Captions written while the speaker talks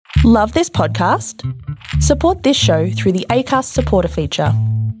Love this podcast? Support this show through the Acast supporter feature.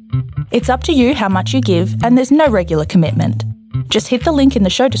 It's up to you how much you give, and there's no regular commitment. Just hit the link in the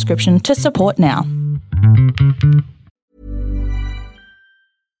show description to support now.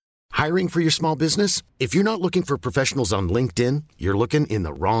 Hiring for your small business? If you're not looking for professionals on LinkedIn, you're looking in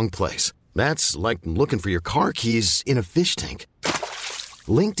the wrong place. That's like looking for your car keys in a fish tank.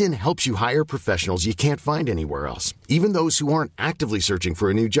 LinkedIn helps you hire professionals you can't find anywhere else, even those who aren't actively searching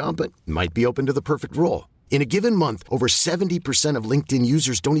for a new job but might be open to the perfect role. In a given month, over 70% of LinkedIn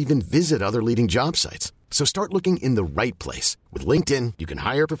users don't even visit other leading job sites. So start looking in the right place. With LinkedIn, you can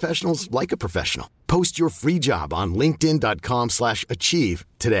hire professionals like a professional. Post your free job on linkedin.com/achieve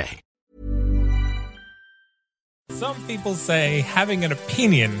today. Some people say having an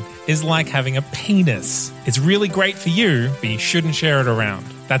opinion is like having a penis. It's really great for you, but you shouldn't share it around.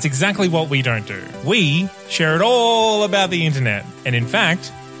 That's exactly what we don't do. We share it all about the internet. And in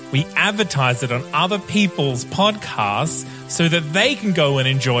fact, we advertise it on other people's podcasts so that they can go and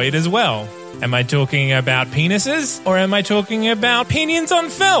enjoy it as well. Am I talking about penises or am I talking about opinions on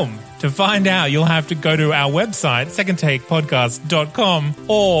film? To find out, you'll have to go to our website, secondtakepodcast.com,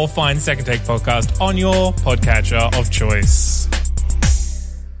 or find Second Take Podcast on your podcatcher of choice.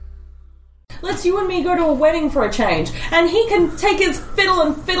 Let's you and me go to a wedding for a change, and he can take his fiddle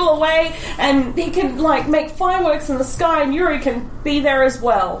and fiddle away, and he can, like, make fireworks in the sky, and Yuri can be there as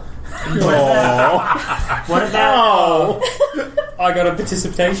well. What about... I got a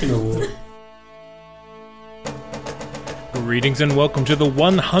participation award. Greetings and welcome to the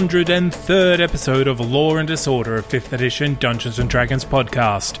 103rd episode of Law and Disorder, a 5th edition Dungeons & Dragons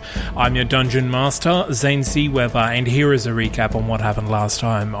podcast. I'm your Dungeon Master, Zane C. Weber, and here is a recap on what happened last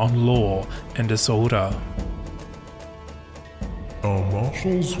time on Law and Disorder. Our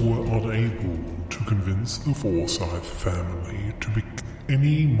marshals were unable to convince the Forsyth family to be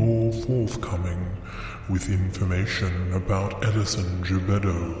any more forthcoming with information about Edison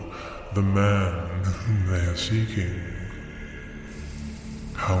Geppetto, the man whom they are seeking.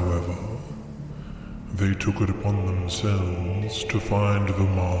 However, they took it upon themselves to find the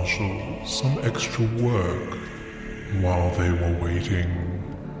marshals some extra work while they were waiting.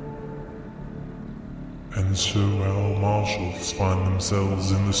 And so our marshals find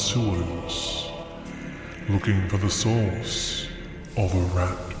themselves in the sewers, looking for the source of the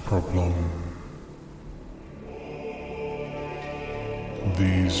rat problem.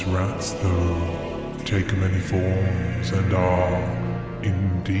 These rats, though, take many forms and are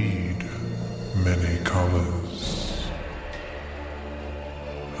indeed many colors.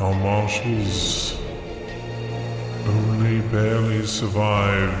 Our marshals only barely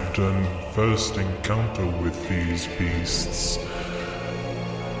survived a first encounter with these beasts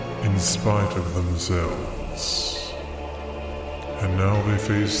in spite of themselves. And now they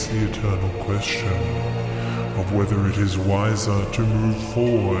face the eternal question of whether it is wiser to move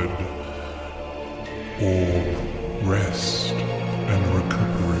forward or rest and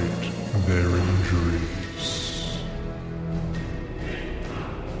recuperate their injuries.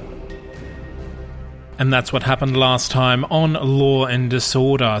 And that's what happened last time on Law and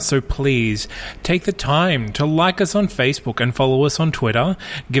Disorder. So please take the time to like us on Facebook and follow us on Twitter.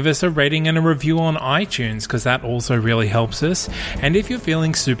 Give us a rating and a review on iTunes, because that also really helps us. And if you're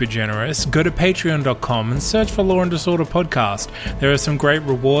feeling super generous, go to patreon.com and search for Law and Disorder Podcast. There are some great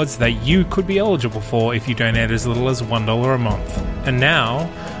rewards that you could be eligible for if you donate as little as $1 a month. And now,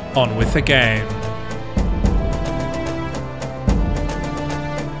 on with the game.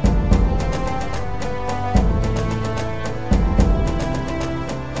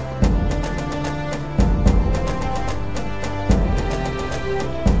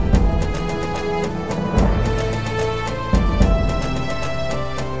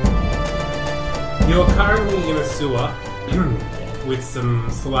 You're currently in a sewer with some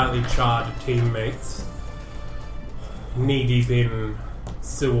slightly charred teammates, knee-deep in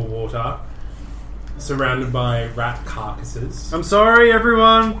sewer water, surrounded by rat carcasses. I'm sorry,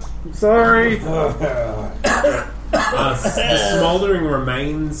 everyone. I'm sorry. The smouldering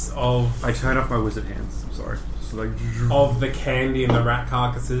remains of... I turned off my wizard hands. I'm sorry. So like... of the candy in the rat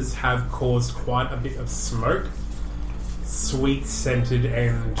carcasses have caused quite a bit of smoke. Sweet scented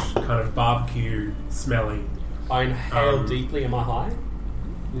and kind of barbecue smelling. I inhale deeply. Am I high?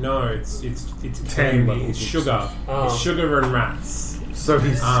 No, it's candy. It's sugar. Oh. It's sugar and rats. So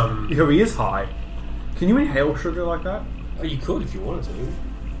he's... he is high. Can you inhale sugar like that? Oh, you could if you wanted to.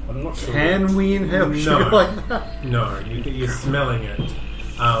 I'm not sure. Can we inhale sugar like that? No, you're smelling it. Can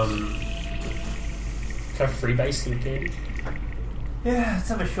I freebase some candy? Yeah, let's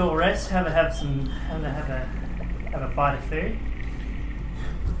have a short rest. Have a bite of food.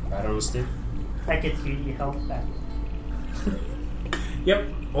 Rat on a stick. That gets you your health back. Yep.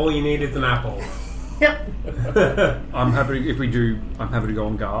 All you need is an apple. Yep. I'm happy to go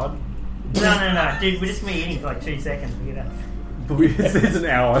on guard. No, dude. We're just gonna be eating for like 2 seconds. We get out. But it's an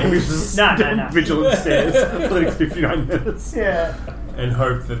hour. We just No. vigilant stairs for the next 59 minutes. Yeah. And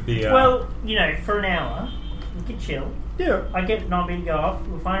hope that the... Well, for an hour, we could chill. Yeah. I get Nobby to go off.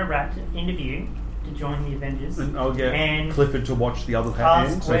 We'll find a rat to interview to join the Avengers. And I'll get And Clifford to watch the other ask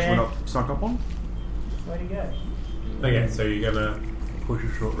hand, so we're where- not snuck up on. Where to go? Okay, so you're going to Push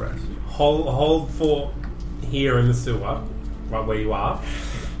a short rest. hold fort here in the sewer, right where you are.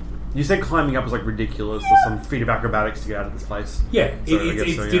 You said climbing up is like ridiculous. There's some feat of acrobatics to get out of this place. Yeah, So I it's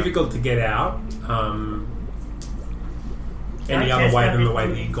guess so, yeah. difficult to get out Can any I other test way out than the way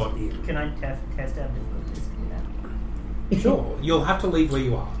that difficulties? you got in. Can I test out difficulties? Sure, you'll have to leave where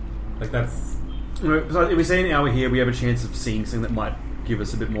you are. Like, that's... So if we say an hour here, we have a chance of seeing something that might give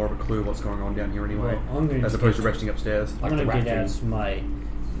us a bit more of a clue of what's going on down here anyway, Well, I'm going as to opposed to get- resting upstairs. I'm going to get out my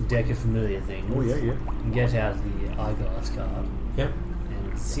deck of familiar things. Oh yeah. And get out the eyeglass card. Yep.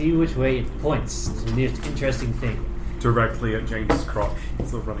 And see which way it points to the nearest interesting thing. Directly at James's crotch.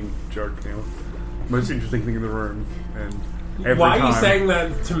 It's a running joke now. Most interesting thing in the room, and every Why are you time- saying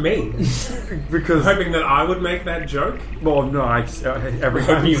that to me? Because Hoping that I would make that joke? well, no, every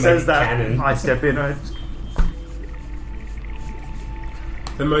time he You says make that, canon. I step in.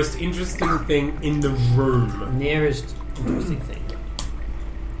 The most interesting thing in the room. Nearest interesting thing.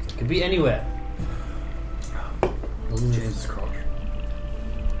 So it could be anywhere. James's crotch.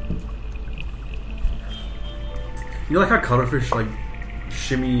 You know, like how cuttlefish like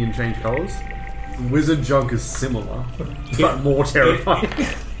shimmy and change colours? Wizard junk is similar, but more terrifying.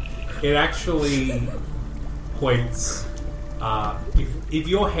 It actually points. If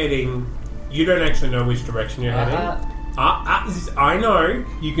you're heading, you don't actually know which direction you're heading. I know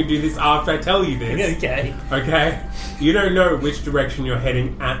you can do this after I tell you this. Okay. Okay, you don't know which direction you're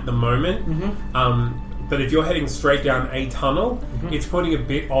heading at the moment. But if you're heading straight down a tunnel, it's pointing a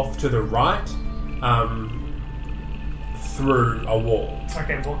bit off to the right, through a wall.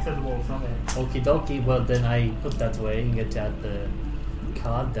 Okay, walk through the wall. It's not there. Okie dokie. Well, then I put that away and get out the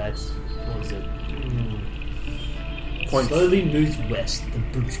card that's... What was it? Slowly moves west, the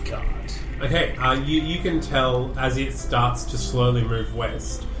booch card. Okay, you can tell as it starts to slowly move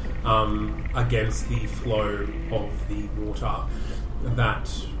west against the flow of the water that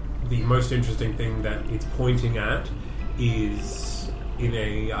the most interesting thing that it's pointing at is in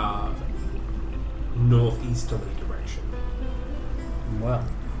a northeasterly direction. Well,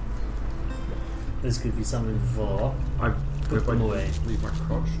 this could be something for... I Put them away. Leave my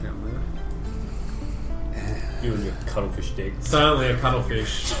crotch down there. You and your cuttlefish dick. Suddenly a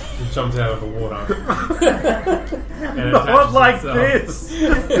cuttlefish jumps out of the water. And Not like attaches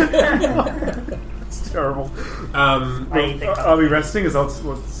this. It's terrible. I eat the Are we resting? Is that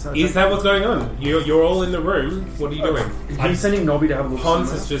what's Is that what's going on? You're all in the room. What are you doing? I'm sending Nobby to have a look. Hans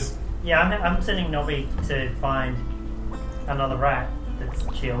somewhere. is just... Yeah, I'm sending Nobby to find another rat that's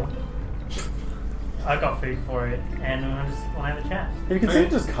chill. I got food for it, and I just want to have a chat. Have you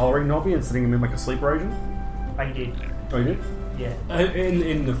considered just colouring Nobby and sending him in like a sleeper agent? I did, Oh, you did? yeah.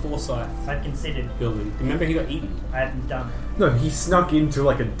 In the Forsyth I considered. building. Remember he got eaten? I hadn't done it. No, he snuck into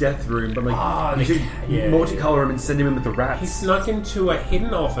like a death room, but like Ah, you the should ca- yeah, multicolour him and send him in with the He rats. snuck into a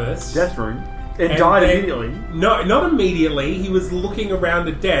hidden office. Death room. And And died then- immediately. No, not immediately. He was looking around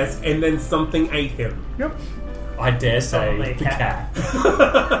a desk, and then something ate him. Yep. I dare say Probably a the cat.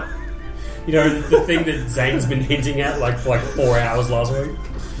 cat. You know, the thing that Zane's been hinting at like for like 4 hours last week?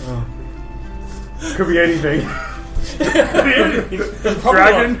 Could be anything. It's probably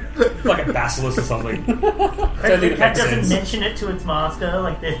Dragon? like a basilisk or something. The think it cat makes doesn't sense. mention it to its master,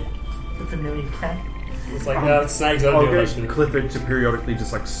 like the familiar cat. It's like, no, it's snakes, I don't I'll do get relationship. Clifford to periodically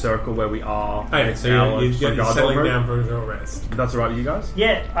just like circle where we are. Okay, so Our, you're like, guard settling dog down for a rest. mode. That's alright with you guys?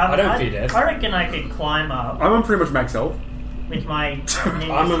 Yeah, I don't fear death. I reckon I could climb up I'm on pretty much max health. with my ninja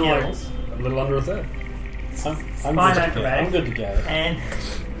I'm in like skills a little under a third. I'm Fine, good to go. acrobatic. I'm good to go. and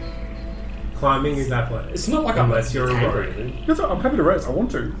Climbing is athletics. It's not like Unless I'm you're a tank or rogue. anything. Yes, I'm happy to rest. I want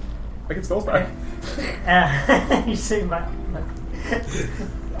to. I get spells back. you see my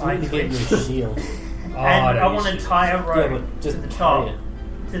I Get twitch. your shield. Oh, And I don't want to use tie a shield. rope Yeah, but just to the tie top,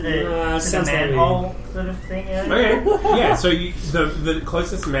 it. to the sounds like manhole sort of thing, Okay, yeah. So the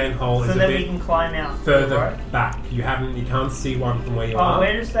closest manhole so is a that we bit can climb out further the rope. back. You can't see one from where you Oh, are.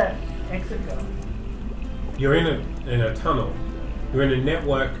 where does that exit go? You're in a tunnel. You're in a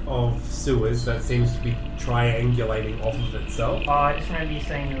network of sewers that seems to be triangulating off of itself. Oh, I just remember you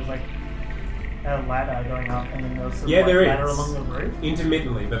saying there was like a ladder going up, and then there's some Yeah, there ladder is. along the roof?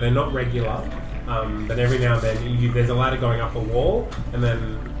 Intermittently, but they're not regular. But every now and then there's a ladder going up a wall, and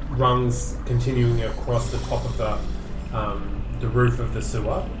then rungs continuing across the top of the roof of the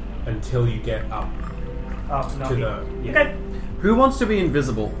sewer until you get up Oh, no. to the. Yeah. Okay. Who wants to be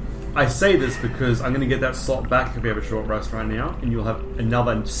invisible? I say this because I'm going to get that slot back if we have a short rest right now, and you'll have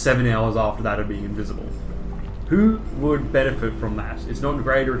another 7 hours after that of being invisible. Who would benefit from that? It's not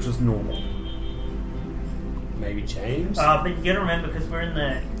great, or it's just normal. Maybe James? But you gotta remember, because we're in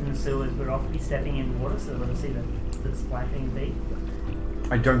the sewers, we're often stepping in water, so we're gonna see the splashing feet.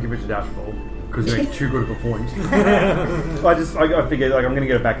 I don't give it to Dashboard because you make too good of a point. I figured like I'm going to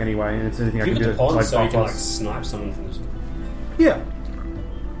get it back anyway, and it's anything I Give can it do to Pond like, so you can bypass. snipe someone from this. Yeah.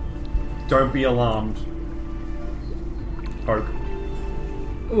 Don't be alarmed. Poke.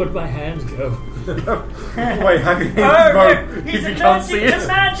 Where'd my hands go? Wait, how can you Oh, poke he's if you can't see allergic to it?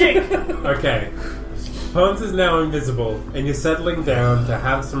 magic! Okay. Pons is now invisible, and you're settling down to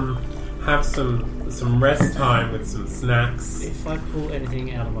have some rest time with some snacks. If I pull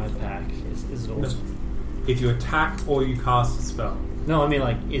anything out of my pack, is it awesome? If you attack or you cast a spell. No, I mean,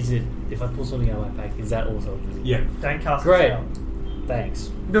 like, is it... If I pull something out of my pack, is that also visible? Yeah. Don't cast Great. a spell. Thanks.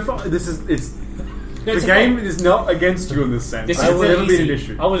 The game is not against you in this sense. This That's is never easy. been an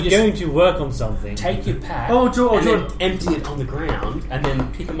issue. I was going to work on something. Take your pack Oh, Joel, and Joel. then empty it on the ground, and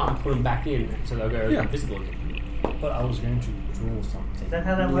then pick them up and put them back in, so they'll go Yeah. invisible again. But I was going to draw something. Is that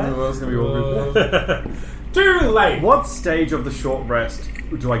how that Oh, works? that's going to be awkward. Too late! What stage of the short rest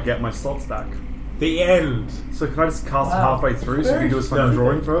do I get my slots back? The end. So can I just cast it halfway through so we can do a fucking No.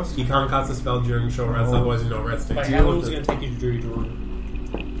 drawing first? You can't cast a spell during short rest, Oh. otherwise you're not resting. Wait, how long is it going to take you to do your drawing?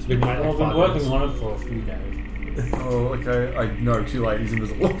 It's been Well, I've been working on it for a few days. Oh, okay. No, too late. He's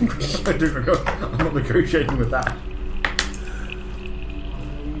invisible. I do forgot. I'm not negotiating with that.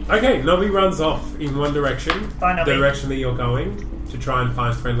 Okay, Nobby runs off in one direction. Bye, Nobby. The direction that you're going, to try and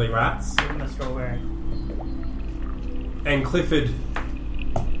find friendly rats. Give him a strawberry. And Clifford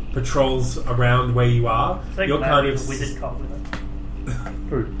patrols around where you are. So You're glad kind we of have a wizard cop with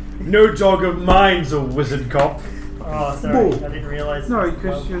us. No dog of mine's a wizard cop. Oh, sorry. Boo. I didn't realise. No, this.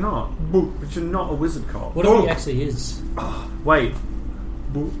 because you're not. But you're not a wizard cop. What if he actually is? Wait.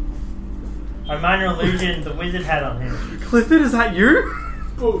 A minor illusion the wizard had on him. Clifford, is that you?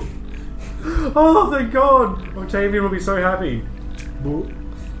 Oh, thank God. Octavian will be so happy.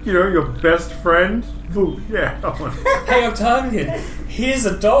 You know, your best friend. Yeah, that one. Hey, Octavian, here's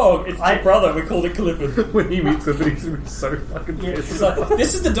a dog. It's your brother. We called it Clifford. When he meets Clifford, he's going to be so fucking pissed. It's like,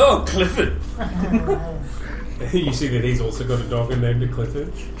 this is the dog, Clifford. You see that he's also got a dog and named it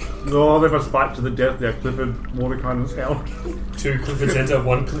Clifford. Oh, they must fight to the death there. Clifford, Mordecai, and Scout. 2 Cliffords enter,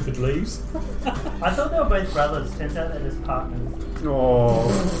 1 Clifford leaves. I thought they were both brothers. Turns out they're just partners. Oh,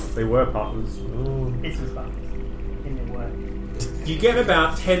 they were partners. Business partners. In their work. You get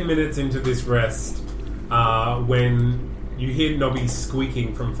about 10 minutes into this rest when you hear Nobby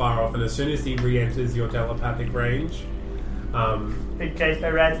squeaking from far off, and as soon as he re-enters your telepathic range... Big chased by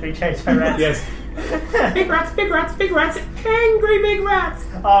rats, big chased by rats. Yes. Big rats, big rats, big rats, angry big rats!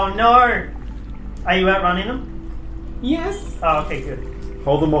 Oh no! Are you outrunning them? Yes. Oh, okay, good.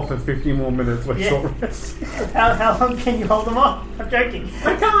 Hold them off for 50 more minutes. We're Yeah. short rest. How long can you hold them off? I'm joking.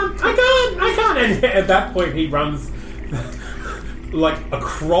 I can't! And at that point he runs like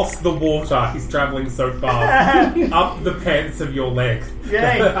across the water. He's travelling so fast. Up the pants of your leg.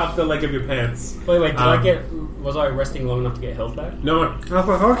 Yay. Up the leg of your pants. Wait, was I resting long enough to get health back? No. Oh,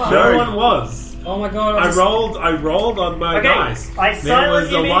 for fuck's No sake. one was. Oh my god, I rolled on my Okay, dice. I There silent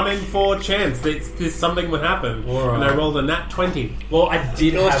was a image- 1 in 4 chance that this something would happen. Alright. And I rolled a nat 20. Well, I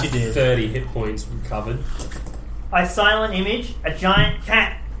did course have you did. 30 hit points recovered. I silent image a giant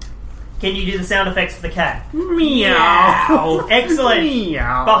cat. Can you do the sound effects for the cat? Meow. Excellent.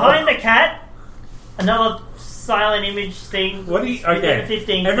 Meow. Behind the cat, another silent image thing. What do you... within Okay.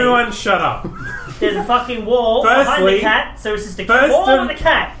 15 Everyone feet. shut up. There's a fucking wall behind Firstly- the cat, so it's just a first wall and- and a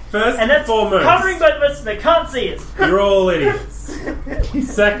cat. First And and that's foremost, covering both of us so they can't see us. you're all idiots.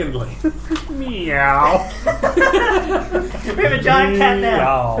 Secondly, Meow. We have a giant cat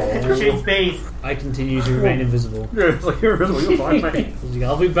now. Meow. Shoots bees. I continue to remain invisible. Yeah, it's like you're invisible. You're fine, mate.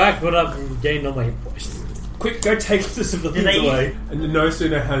 I'll be back when I've gained all my hit points. Quick, go take the civilians Did they away. and no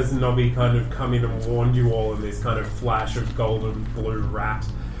sooner has Nobby kind of come in and warned you all in this kind of flash of golden blue rat,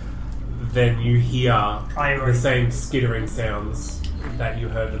 than you hear the same skittering sounds that you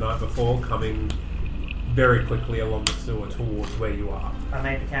heard the night before coming very quickly along the sewer towards where you are. I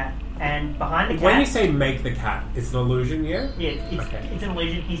made the cat. And behind the cat... When you say make the cat, it's an illusion, yeah? Yeah, it's, Okay. it's an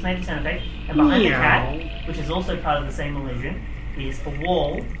illusion. He's made the sound effect. And behind the cat, which is also part of the same illusion, is a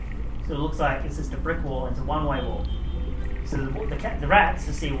wall. So it looks like it's just a brick wall. It's a one-way wall. So the rats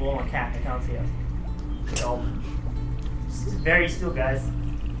just see a wall and a cat. They can't see us. So, very still, guys.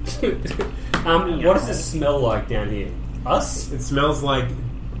 What does it smell like down here? Us? It smells like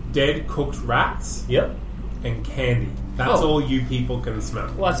dead cooked rats Yep. and candy. That's all you people can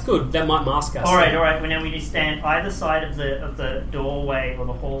smell. Well, that's good. That might mask us. All right. Well, now we just stand either side of the doorway or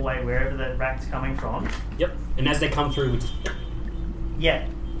the hallway, wherever the rat's coming from. Yep. And as they come through, we just... Yeah.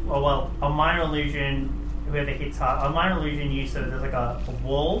 Well, a minor illusion. Whoever hits hard, a minor illusion you, so there's like a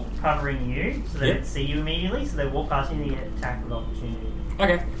wall covering you, so they don't see you immediately. So they walk past you and you get attacked with opportunity.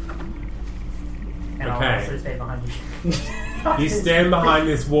 Okay. And I'll also stay behind you. You stand behind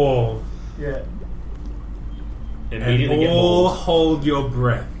this wall. Yeah. Immediately and all hold your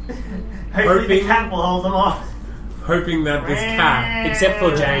breath. Hopefully the cat will hold them off. Hoping that this cat... Except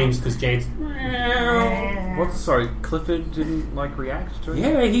for James, because James... What? Sorry, Clifford didn't react to it?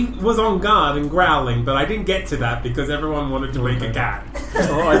 Yeah, he was on guard and growling, but I didn't get to that because everyone wanted to make a cat.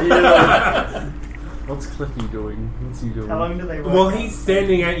 Oh, I didn't. What's Cliffy doing? What's he doing? How long do they work? Well, he's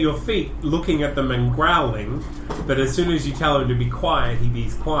standing at your feet, looking at them and growling, but as soon as you tell him to be quiet,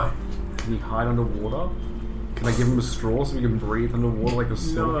 he's quiet. Can he hide underwater? Can I give him a straw so he can breathe underwater like a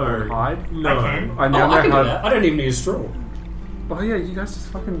silk or hide? No. I can. I now I can know do that. I don't even need a straw. Oh yeah, you guys just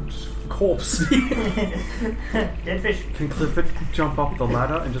fucking corpse. Dead fish. Can Clifford jump up the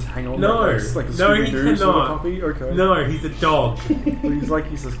ladder and just hang on? No. like a No, Scooby-Doo he sort of cannot. puppy? Okay. No, he's a dog. But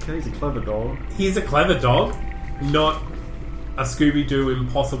he's a clever dog. He's a clever dog, not a Scooby-Doo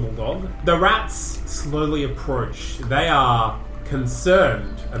impossible dog. The rats slowly approach. They are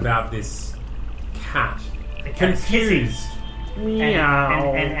concerned about this cat. The cat's Confused.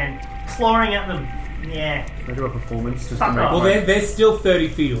 and clawing at them. Yeah. Can I do a performance just Fuck to make off. Well, they're still 30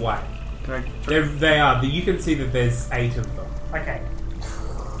 feet away. Can They are. You can see that there's 8 of them. Okay.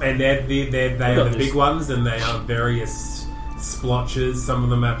 And they are the big ones, and they are various splotches. Some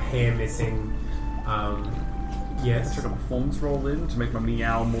of them have hair missing. Yes. I a performance roll in to make my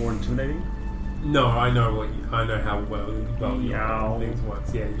meow more intimidating? No, I know how well Meow. things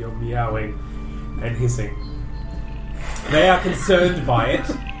works. Yeah, you're meowing and hissing. They are concerned by it,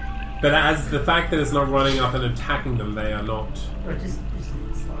 but as the fact that it's not running up and attacking them, they are not. Just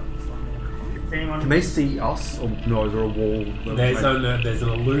slow down. Is anyone? Can they see us? Or no, is there a wall? There's an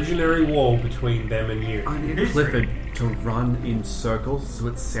illusionary wall between them and you. I need Clifford to run in circles so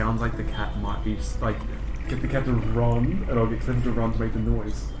it sounds like the cat might be get the cat to run, and I'll get Clifford to run to make the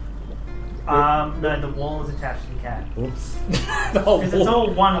noise. No, the wall is attached to the cat. Oops. Because it's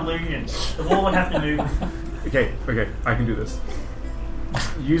all one illusion. The wall would have to move. Okay, I can do this.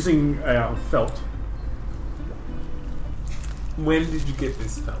 Using felt. When did you get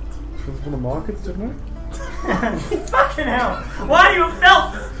this felt? From the markets, didn't Fucking hell! Why do you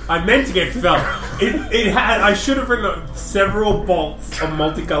felt? I meant to get felt. It had. I should have written several bolts of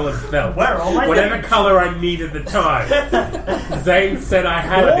multicolored felt. Where are all my whatever things? color I need at the time. Zane said I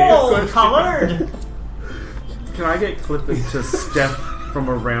had All it. coloured. Can I get Clifford to step from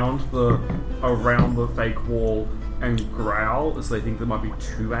around the fake wall and growl as they think there might be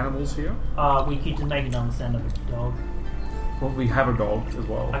 2 animals here? We could just make it understand of a dog. Well, we have a dog as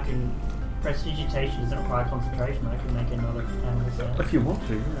well. I can. Prestidigitation doesn't require concentration. I can make another animal sound. If you want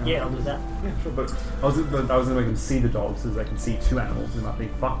to. Yeah, I'll do that. Yeah, sure, but I was going to make them see the dogs so they can see 2 animals and I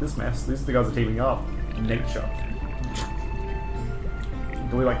think, fuck this mess, the guys are teaming up. Nature.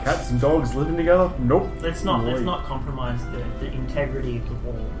 Do we like cats and dogs living together? Nope. Let's not compromise the integrity of the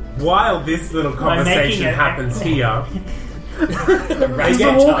wall. While this little conversation happens here, Is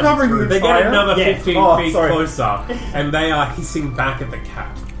the wall covering the they get another 15 feet sorry. closer, and they are hissing back at the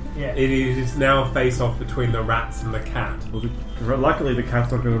cat. Yeah. It is now a face-off between the rats and the cat. Well, luckily the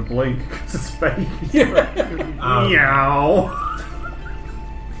cat's not going to blink because it's fake. Meow.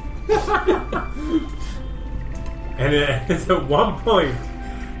 And it's at one point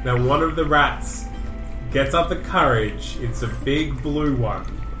that one of the rats gets up the courage. It's a big blue one.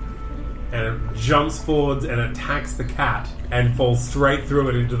 And it jumps forwards and attacks the cat and falls straight through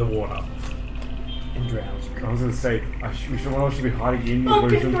it into the water. And drowns. I was going to say, one should be hiding in the Fucking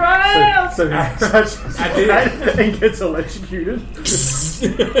illusion. gross! So he touches and gets electrocuted.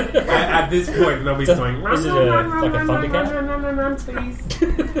 At this point, nobody's going, run, Is it run, a- run, like a run, Thundercat? run, run, run, run, run, please.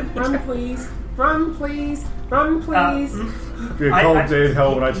 Run, please. Run, please. Run, please. It'd be a cold day in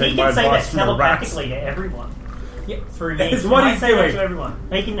hell when I take he my can say that advice from the rats. telepathically to everyone. Yeah, Through me. That's what I he's say that doing. to everyone.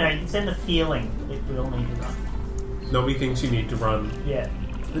 They can know. You can send the feeling that we all need to run. Nobody thinks you need to run. Yeah.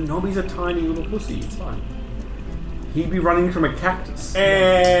 The Nobby's a tiny little pussy, it's fine. He'd be running from a cactus. Should we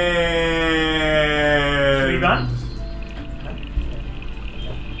And... run?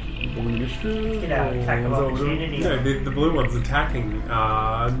 initiative. Get out, attack of opportunity. No, the blue one's attacking.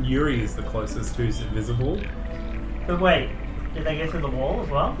 Yuri is the closest, who's invisible. But wait, did they go through the wall as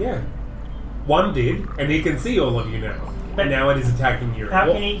well? Yeah. One did, and he can see all of you now. But and now it is attacking Yuri. How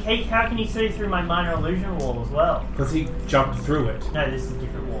can he see through my minor illusion wall as well? Because he jumped through it. No, this is a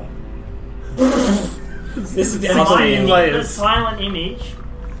different wall. This is the The silent image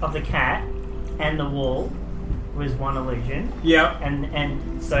of the cat and the wall was one illusion. Yeah. And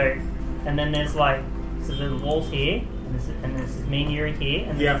then there's like the wall's here, and there's me and Yuri here,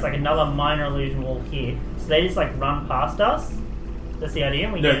 and then there's like another minor illusion wall here. So they just like run past us. That's the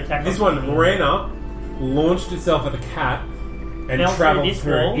idea. We get attacked. This one ran up, launched itself at the cat, and Fell travelled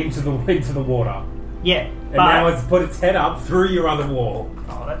through this wall. into the water. Yeah. And now it's put its head up through your other wall.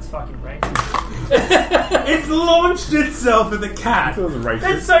 Oh, that's fucking racist. It's launched itself at the cat.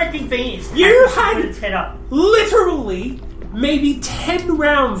 That's so convenient. You Put had its head up. literally maybe 10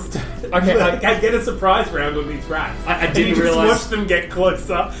 rounds to Okay, get a surprise round on these rats. I And didn't you just realise- watch them get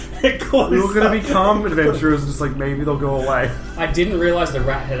closer and closer. We were going to become adventurers, just like maybe they'll go away. I didn't realise the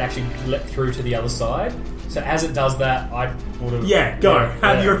rat had actually leapt through to the other side. So as it does that, I would have... Yeah, go.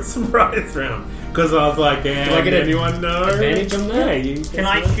 Have your surprise round. Because I was like, yeah, Do I get anyone know? advantage on that? Yeah, you Can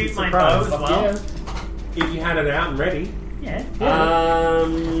I shoot my bow as well? If you had it out and ready. Yeah.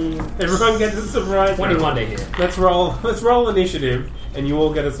 Everyone gets a surprise 21 round. to hit. Let's roll initiative, and you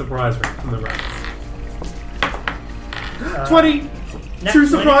all get a surprise round from the rats. 20! Nat 2 20.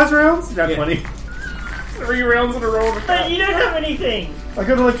 surprise rounds? Nat Yeah. 20. 3 rounds in a row. But you don't have anything. I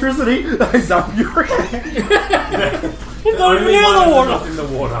got electricity. I zap Yuri. Only one of them's in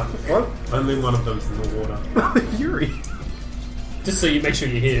the water. What? Only one of them's in the water. Yuri. Just so you make sure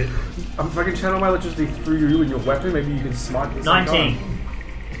you hit it. If I can channel my electricity through you and your weapon, maybe you can smite this. 19.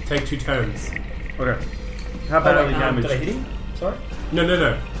 Take 2 turns. Okay. How about early damage? Did I hit him? Sorry?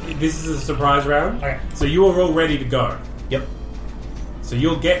 No. This is a surprise round. Okay. So you are all ready to go. Yep. So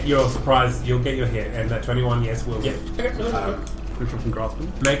you'll get your surprise, you'll get your hit, and that 21, yes, will Yep. hit. Can I shock and grasp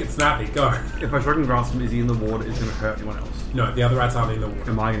him? Make it snappy, go. If I shock and grasp him, is he in the water? Is it going to hurt anyone else? No, the other rats aren't in the water.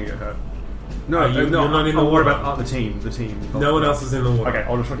 Am I going to get hurt? No, you're not in the What water. about the team? The team. No one else is in the water. Okay,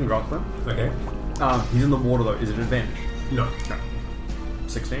 I'll just shock and grasp him. Okay. He's in the water though. Is it an advantage? No. No.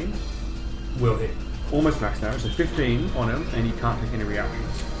 16. Will hit. Almost max damage. So 15 on him, and he can't take any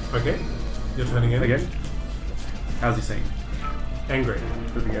reactions. Okay. You're turning in. Again. How's he seeing? Angry.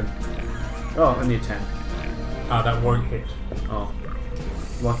 Flip again. Oh, only a 10. That won't hit. Oh.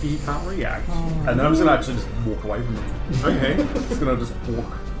 Lucky he can't react. And then I'm just gonna actually just walk away from him. Okay. Just gonna just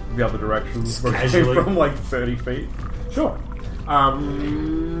walk the other direction. casually. From like 30 feet. Sure.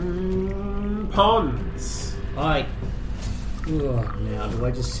 Pons. Now, do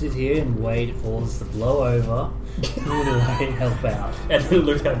I just sit here and wait for this to blow over? Or do I help out? And then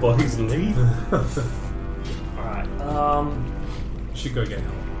look at bodies and leave. Alright, Should go get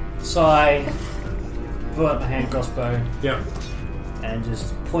help. so I pull out my hand crossbow Yeah. and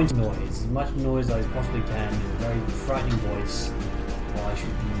just point noise, as much noise as I possibly can in a very frightening voice while I shoot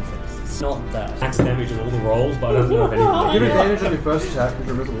them in the face. It's not that. Max damage on all the rolls, but I don't know if anything. Give advantage on your first attack because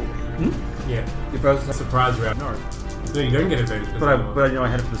you're invisible. Yeah. Your first attack. Surprise round. No. No, you don't get advantage. But I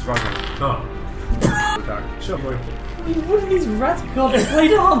had it for the strike round. Oh. Attack. Sure. What are these rats got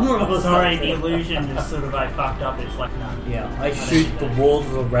complete armor or Sorry, the illusion just sort of fucked up. It's like, no. Yeah, I shoot the walls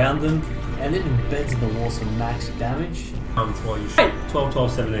around them and it embeds in the walls for max damage. While you shoot. 12,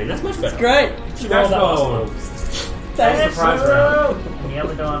 12, 17. That's much better. Great! Roll that last roll. one. Thanks, Surprise round. And the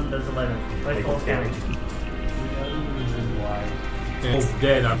other one does 11. Both false damage. It's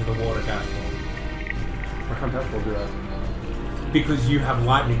dead under the water dashboard. I can't touch will do that. Because you have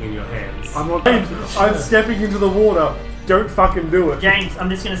lightning in your hands. I'm not. I'm stepping into the water. Don't fucking do it. James, I'm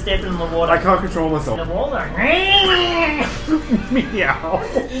just going to step in the water. I can't control myself. The water. Meow.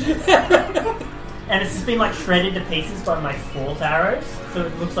 And it's just been like shredded to pieces by my force arrows. So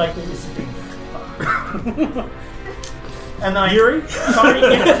it looks like it's just been. And then I Yuri? try to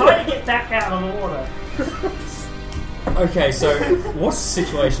get back out of the water. Okay, so what's the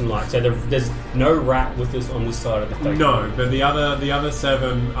situation like? So there's no rat with us on this side of the fake. No, but the other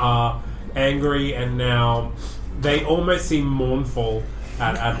 7 are angry, and now they almost seem mournful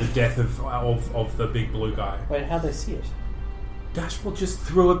at the death of the big blue guy. Wait, how'd they see it? Dashwell just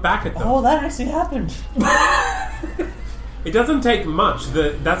threw it back at them. Oh, that actually happened! It doesn't take much.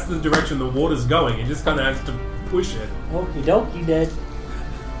 That's the direction the water's going. It just kind of has to push it. Okie dokie, Dad.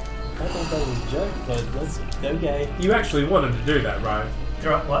 I thought that was a joke, but that's okay. You actually wanted to do that, right?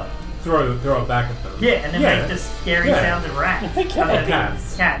 Throw it what? Throw it back at them. Yeah, and then make the scary sounds of rats. Okay.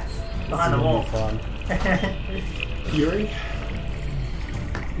 Cats. Behind the wall. Fun. Yuri?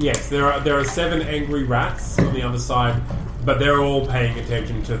 Yes, there are 7 angry rats on the other side, but they're all paying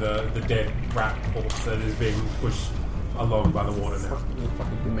attention to the dead rat corpse that is being pushed along by the water now.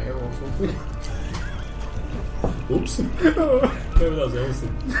 Fucking the mayor or something. Oops. Maybe that was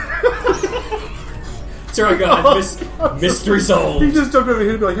Ellison. Sorry, guys. Mystery solved. He just jumped over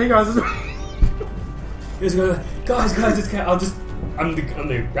here and be like, "Hey guys, this is..." He's going, guys, it's okay. I'm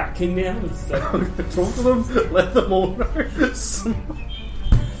the Rat King now. Talk to them, let them all know.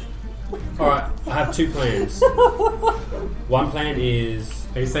 Alright, I have 2 plans. One plan is...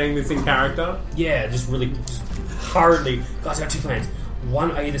 Are you saying this in character? Yeah, just hurriedly. Guys, I got 2 plans.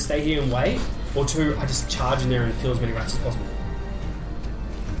 One, I either stay here and wait, or 2, I just charge in there and kill as many rats as possible.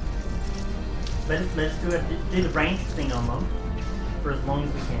 Let's do the range thing on them for as long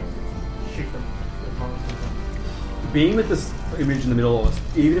as we can. Shoot them for as long as we can. Being with this image in the middle of us,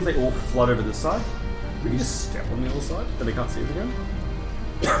 even if they all flood over this side, we can just step on the other side, and they can't see us again.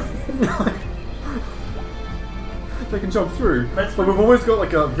 They can jump through, but we've always got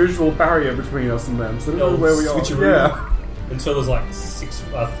like a visual barrier between us and them, so they don't know where we are. Yeah. Until there's like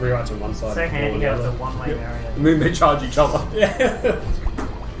 3 rats on one side. So handy to have the one-way barrier. And then they charge each other. Yeah.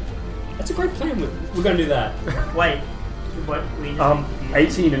 That's a great plan. We're going to do that. Wait. What? We just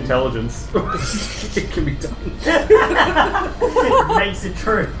 18 intelligence. It can be done. It makes it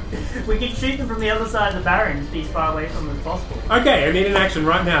true. We can shoot them from the other side of the barrier and just be as far away from them as possible. Okay, I need an action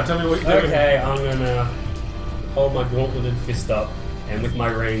right now. Tell me what you're doing. Okay, I'm going to hold my gauntleted fist up and with my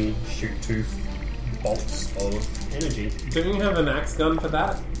ring shoot 2 bolts of energy. Don't you have an axe gun for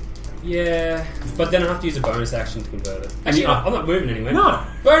that? Yeah, but then I have to use a bonus action to convert it. Actually, I'm not moving anywhere. No.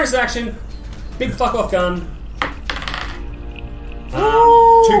 Bonus action. Big fuck off gun. 2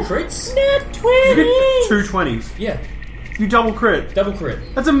 crits. Net 20. You get 2 20s. Yeah. You double crit. Double crit.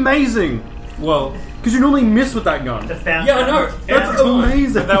 That's amazing. Well, because you normally miss with that gun. The found yeah, I know. That's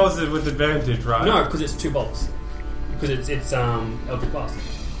amazing. But that was with advantage, right? No, because it's 2 bolts. Because it's Eldritch Blast.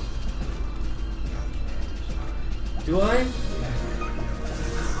 Do I?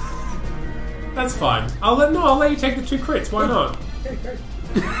 That's fine. I'll let you take the 2 crits. Why not? Okay,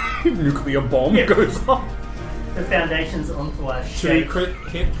 great. Nuclear bomb goes off. The foundation's entourage. 2 crit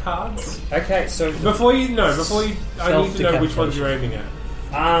hit cards. Okay, so Before you, I need to know which ones you're aiming at.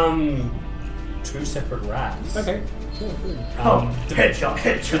 2 separate rats. Okay.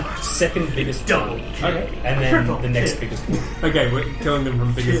 Headshot. Second biggest Double. one. Okay. And then the next biggest one. Okay, we're killing them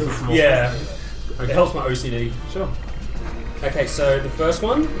from biggest to small. Yeah. Okay. It helps my OCD. Sure. Okay, so the first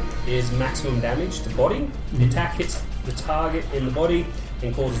one is maximum damage to body. The attack hits the target in the body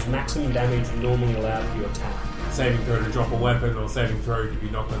and causes maximum damage normally allowed for your attack. Saving throw to drop a weapon, or saving throw to be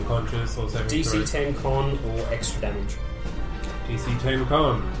knocked unconscious, or saving DC throw 10 con or extra damage. DC 10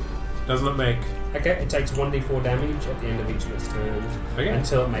 con. Does not make. Okay, it takes 1d4 damage at the end of each of its turns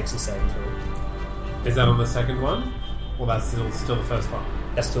until it makes a saving throw. Is that on the second one? Or that's still the first one?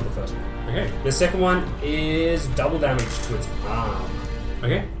 That's still the first one. Okay. The second one is double damage to its arm.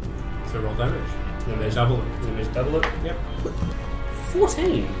 Okay. So roll damage. Then there's double it. Then there's double it. Yep.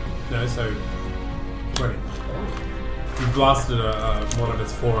 14. No, so 20. You blasted one of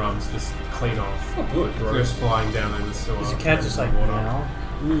its forearms just clean off. Oh, good. It goes flying down in the sewer. Is the cat just like water.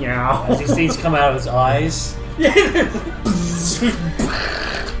 meow? As these things come out of his eyes. This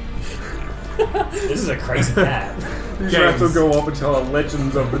is a crazy cat. These rats will go off and tell our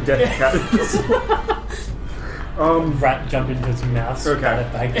legends of the dead cat. Rat jump into his mouth, spat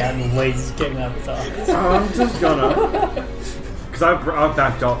it back out, and the lady's getting out of his eyes. I'm just gonna, because I've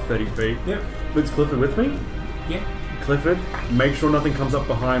backed up 30 feet. Yep. Is Clifford with me? Yeah. Clifford, make sure nothing comes up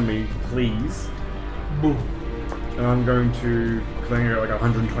behind me, please. Boom. And I'm going to, because I'm going to get like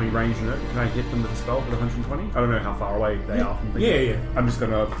 120 range in it. Can I hit them with a spell with 120? I don't know how far away they are from me. Yeah. I'm just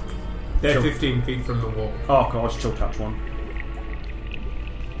going to... They're 15 feet from the wall. Oh gosh, chill touch one.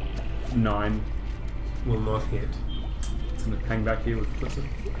 9. Will not hit. It's going to hang back here with Clifford.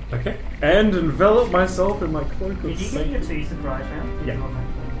 Okay. And envelop myself in my cloak of Did you get your 2 surprise round? Yeah.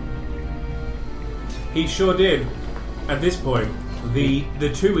 He sure did. At this point, the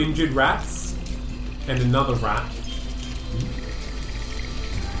 2 injured rats and another rat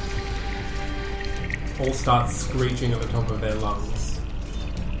all start screeching at the top of their lungs.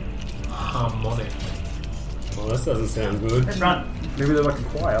 Harmonic. Well, this doesn't sound good. Let's run. Maybe they're like a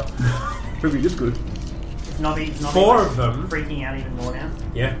choir. Maybe it is good. It's not 4 of them freaking out even more now.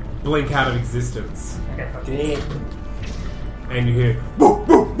 Yeah, blink out of existence. Okay, fuck And you hear boo,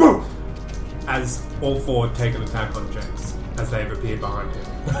 boo, boo, as all 4 take an attack on James as they've appeared behind him.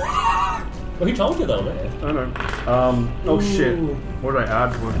 Well, he told you though there. I know. Oh shit. What did I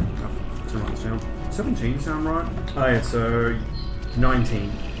add? 17 sound right? Oh yeah, so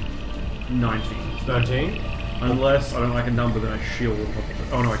 19. 19. Unless I don't like a number, then I shield on top of it.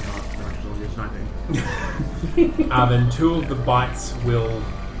 Oh no, I can't. No, I shield. It's 19. Then 2 of the bites will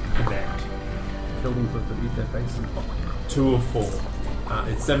connect. Kill them with eat their face. 2 of 4.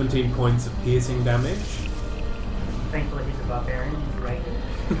 It's 17 points of piercing damage. Thankfully, he's a barbarian.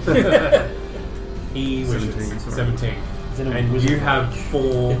 He's rated. He wishes 17. Then a And wizard you have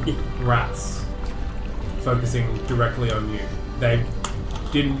 4 rats focusing directly on you. They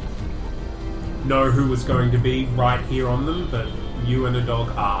didn't know who was going to be right here on them, but you and the dog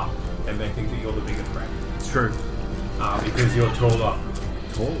are, and they think that you're the bigger threat. It's true. Because you're taller.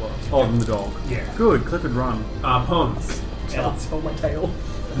 Taller? Oh, than the dog. Yeah. Good. Clip and run. Pons. It's on my tail.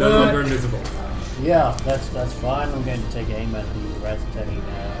 No longer invisible. Yeah, that's fine. I'm going to take aim at the rats attacking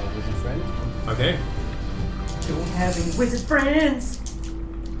wizard friend. Okay. You're having wizard friends.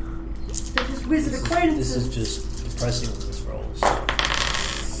 They're just wizard This acquaintances. is just depressing with this rolls.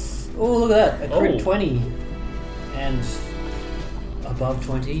 Oh, look at that! A crit 20 and above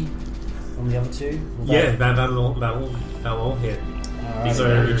 20 on the other two. Yeah, that'll all hit. Alright, So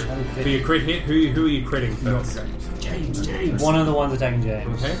damage. for your crit hit, who are you critting first? James. One of the ones attacking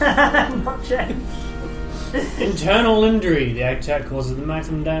James. Okay. Not James. Internal injury. The attack causes the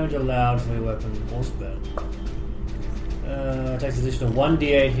maximum damage allowed for your weapon or spell. Takes additional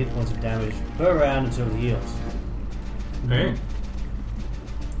 1d8 hit points of damage per round until it heals. Okay.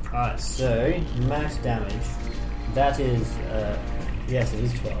 Alright, so max damage. That is, yes, it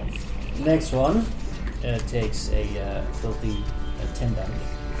is 12. Next one takes a filthy 10 damage.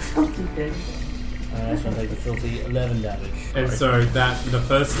 Filthy pig. Next one takes a filthy 11 damage. And so the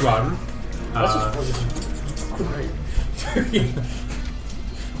first one. That's just great.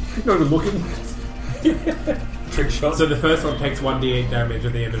 Not even looking. Trick shot. So the first one takes 1d8 damage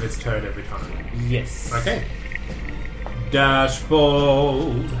at the end of its turn every time. Yes. Okay.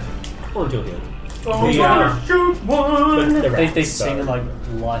 Dashbold. Or until healed. Oh, Yeah. shoot one! But the They rats, sing so- like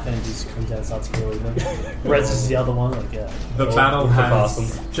life energy just comes out and starts killing them. Red is the other one, like yeah. The Oh, battle we'll has pass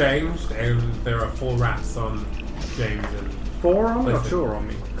them. changed, and there are 4 rats on James and 4 on me or Listen. 2 on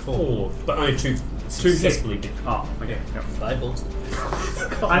me? 4. But only 2 successfully did. Oh, okay. Yep. Fireballs.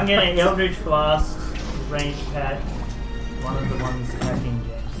 I'm getting Eldritch Blast, range pad. One of the ones attacking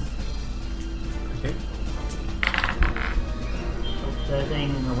James. Okay. 13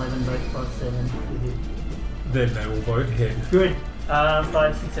 and 11, both plus 7. Then they will both hit. Good.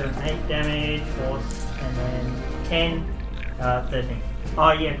 5, 6, 7, 8 damage, force, and then 10, 13.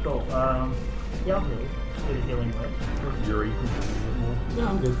 Oh, yeah, cool. Yeah, I'll do it. Good at healing word. Yuri. No,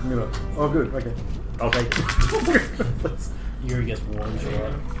 I'm good. Oh, good. Okay. I'll take it. Yuri gets one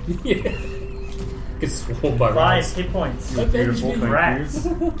shot. Yeah. Gets swarmed by 5 rats. hit points. Beautiful, thank Rats.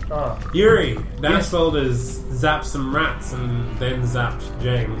 you. Oh. Yuri, Dashbold has zapped some rats and then zapped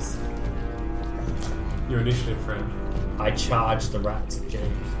James. Your initiative friend. I charged the rats at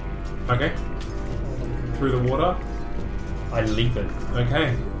James. Okay. Through the water. I leap it.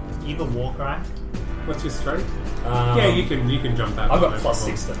 Okay. You can walk, right? What's your strength? Yeah, you can jump that. I've got one, no plus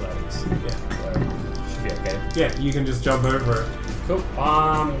problem. 6 athletics. Yeah. So, should be okay. Yeah, you can just jump over it. Cool.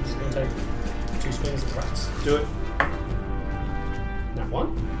 I'm just going to take 2 swings at rats. Do it. That one.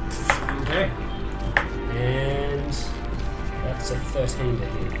 Okay. And that's a 13 to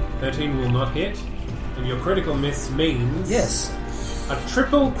hit. 13 will not hit. And your critical miss means... Yes. A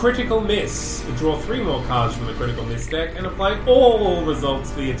triple critical miss. You draw 3 more cards from the critical miss deck and apply all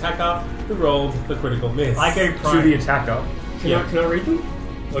results to the attacker who rolled the critical miss. I go To prone. the attacker. Can I read them?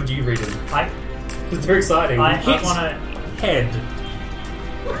 Or do you read them? I It's very exciting. want Hit. to. Head.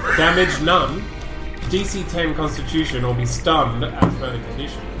 Damage none. DC 10 Constitution or be stunned as per the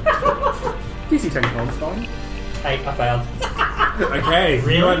condition. DC 10 cons, fine. 8. I failed. Okay, you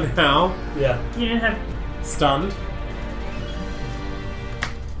Really? are now Yeah. You didn't have. stunned.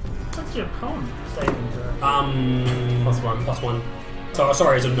 What's your con saving throw? Plus 1. Plus 1. So,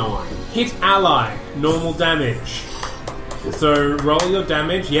 sorry, it's a 9. Hit ally. Normal damage. So roll your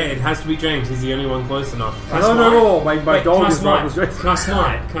damage. Yeah, it has to be James. He's the only one close enough. Can I No, smite? no, no. My Wait, dog can I is right. smite? Can I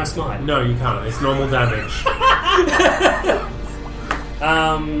smite? Can I smite? No, you can't. It's normal damage.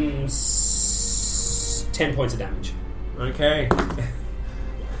 10 points of damage. Okay.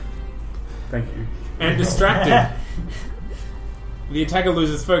 Thank you. And distracted. The attacker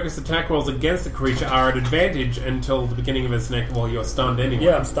loses focus. Attack rolls against the creature are at advantage until the beginning of its next while you're stunned anyway.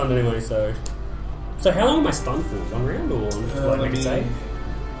 Yeah, I'm stunned anyway, so... So how long am I stunned for? 1 round, or do I let make a me- save?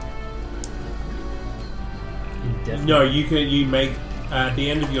 No, you make at the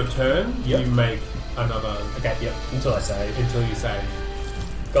end of your turn. Yep. You make another Okay, yep, until I save. until you save.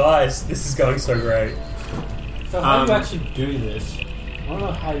 Guys, this is going so great. So how do you actually do this? I don't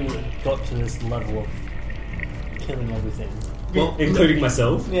know how you got to this level of killing everything. Well, including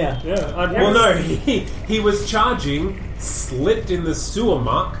myself. Yeah. Well, no, he was charging, slipped in the sewer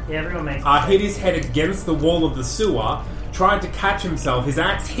muck, Yeah, everyone makes hit his head against the wall of the sewer, tried to catch himself. His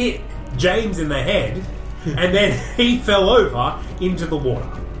axe hit James in the head, and then he fell over into the water.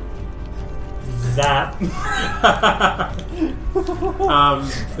 That.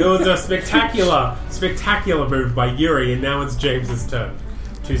 There was a spectacular move by Yuri, and now it's James's turn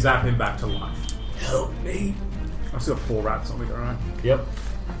to zap him back to life. Help me. I've still got 4 rats on me, don't I? Yep.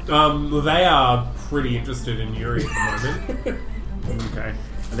 They are pretty interested in Yuri at the moment. Okay.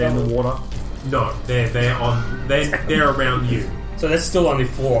 Are they in the water? No, they're around you. So there's still only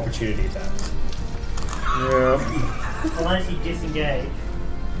 4 opportunity attacks. Yeah. Unless you disengage.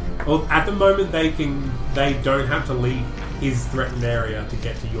 Well, at the moment they don't have to leave his threatened area to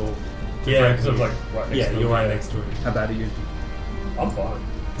get to your. Yeah, because I'm like right next to him. You're right next to him. How bad are you? I'm fine.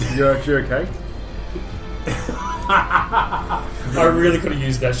 You're actually okay? I really could have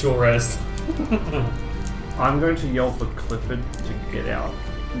used that short rest. I'm going to yell for Clifford to get out,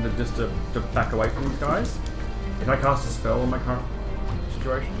 just to back away from these guys. Can I cast a spell in my current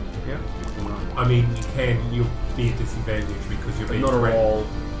situation? Yeah? Or no? I mean, you'll be at disadvantage because you're being Not a threatened. roll.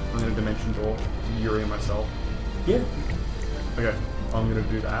 I'm going to dimension door Yuri and myself. Yeah. Okay, I'm going to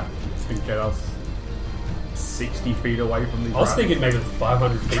do that and get us 60 feet away from these I was rats. thinking maybe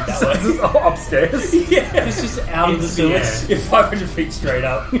 500 feet that way. Upstairs? Yeah. It's just out of the sewers. Yeah, 500 feet straight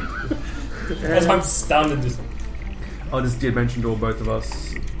up. As I'm stunned and just... I'll just dimension door both of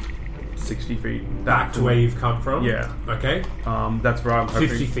us 60 feet Back to where you've come from? Yeah. Okay. That's where I'm hoping.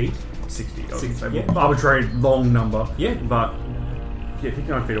 50 feet? 60. 60, Okay. yeah. Arbitrary long number. Yeah. But, yeah,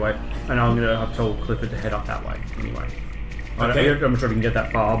 59 feet away. And I'm going to have told Clifford to head up that way anyway. Okay. I'm not sure if we can get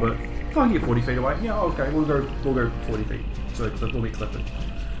that far, but if I can get 40 feet away, yeah, okay, we'll go 40 feet. So we'll be Clifford.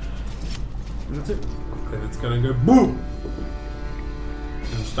 And that's it. Then it's going to go boom!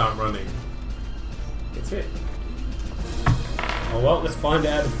 And start running. That's it. Oh well, let's find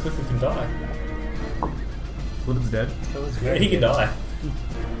out if Clifford can die. Clifford's dead. Yeah, he can die.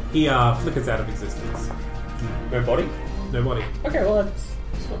 He flickers out of existence. No body? No body. Okay, well that's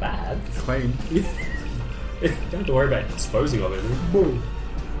not bad. It's clean. Don't have to worry about disposing of it. Boom.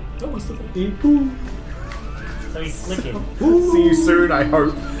 Oh, he's still there. So he's flicking. See you soon, I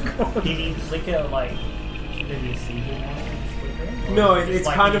hope. Did he flicker like maybe a season flickering? No, Or it's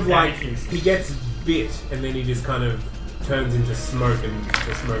just, kind of like damages? he gets bit and then he just kind of turns into smoke and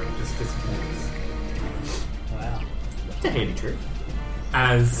the smoke just disappears. Wow. It's a handy trick.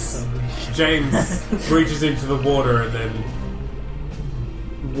 As James reaches into the water and then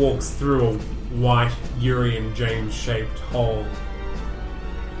walks through a white Urian James shaped hole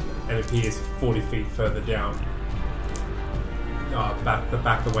and appears 40 feet further down.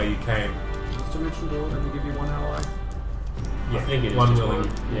 Back the way you came. Just dimension door, let me give you one ally. Yeah, I think it is one just willing.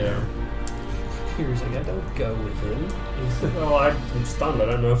 one. Yeah. Here's like, I don't go with him. Oh, I'm stunned. I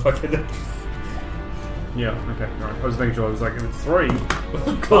don't know if I can. Yeah, okay, alright. I was making sure I was like, if it's 3,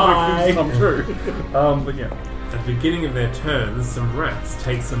 Bye. come true. But yeah. At the beginning of their turns, some rats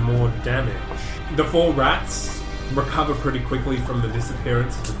take some more damage. The 4 rats recover pretty quickly from the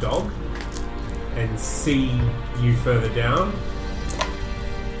disappearance of the dog and see you further down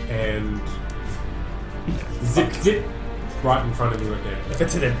and zip right in front of you again. I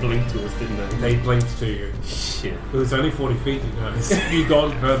bet you they blinked to us, didn't they? They blinked to you. Shit. It was only 40 feet, you guys. If you'd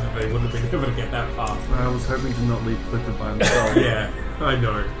gone further, they wouldn't have been able to get that far. I was hoping to not leave Clifford by himself. Yeah, I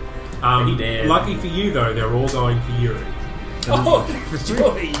know. He did. Lucky for you, though, they're all going for Yuri. Oh,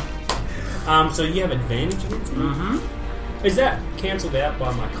 joy! So you have advantage against me? Mm-hmm. Is that cancelled out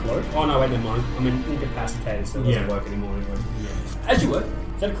by my cloak? Oh no, wait, never mind. I'm incapacitated, so it doesn't work anymore anyway. Yeah. As you were.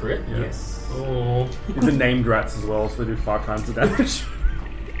 Is that a crit? Yeah. Yes. Oh. It's a named rats as well, so they do 5 times the damage.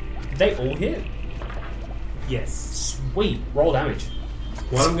 Did they all hit? Yes. Sweet. Roll damage.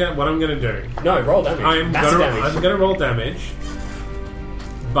 What I'm gonna do? No, roll damage. Massive damage. I'm gonna roll damage,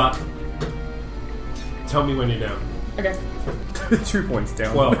 but tell me when you're down. Okay. 2 points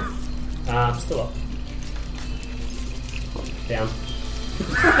down. 12. Still up. Down.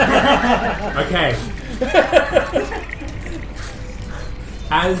 Okay.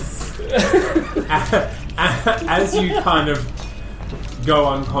 As you kind of go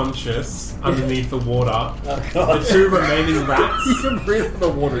unconscious underneath the water, the 2 remaining rats You can breathe in the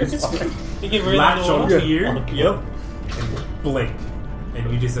water, it's fine. You can really latch know onto what- you Yep. and blink,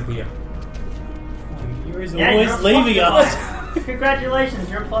 and you disappear. Yuri's Yeah, always you're a leaving plot us. device. Congratulations,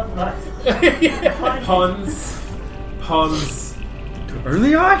 you're a plot device. Pons.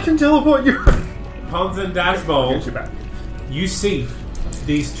 Only I can teleport you. Pons and Dashbowl, Get you back. you see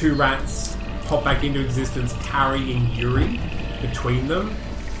these two rats pop back into existence carrying Yuri between them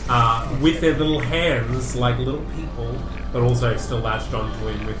with their little hands like little people, but also still latched onto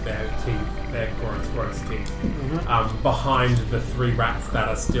him with their teeth, their gross teeth, behind the three rats that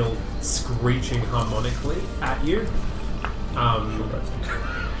are still screeching harmonically at you. Let's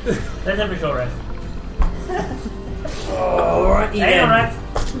have a short rest. Alright, Hang on, rats.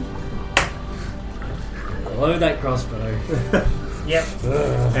 Load that crossbow. Yep.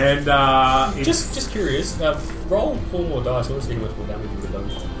 And it's, Just curious. Roll 4 more dice. I want to see how much more damage you've done.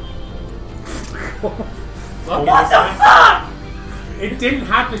 what the fuck? It didn't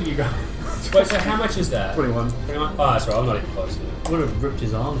happen, you guys. Wait, so how much is that? 21. 21? Oh, that's right. I'm not even close to it. Would have ripped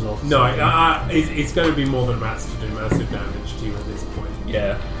his arms off. No, it's going to be more than rats to do massive damage to you at this point.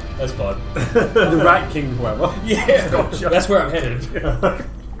 Yeah, that's fine. The Rat King, whoever. Yeah, that's where I'm headed.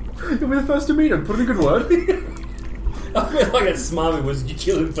 You'll be the first to meet him. Put in a good word. I feel like that smarmy was you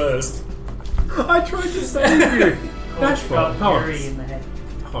kill him first. I tried to save you. Dashboard, Fury in the head.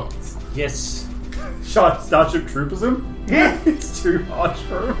 Pots. Yes. Shot Starship Troopers him? Yeah. It's too harsh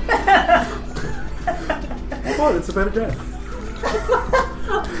for him. Oh, it's a better death.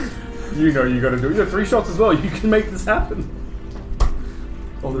 You know you gotta do it. You have 3 shots as well. You can make this happen.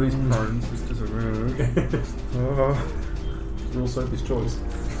 All of these prones is just a real Sophie's choice.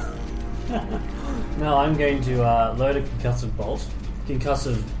 No, I'm going to load a concussive bolt.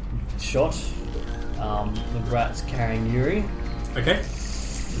 Concussive shot. The rat's carrying Yuri. Okay.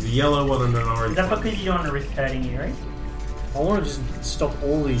 There's a yellow one and an orange Is that one. because you don't want to risk hurting Yuri? I want to just stop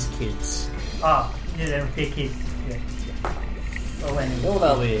all these kids. Oh, yeah, they're big kids. Yeah. Oh, and Well,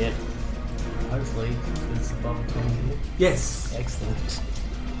 that'll be it. Hopefully, it's above 20 here. Yes. Excellent.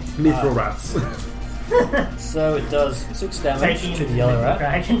 Mithril rats. So it does 6 damage taking to the yellow rat,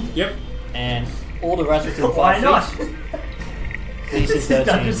 dragon. Yep. and all the rats within 5 Why not? feet. This is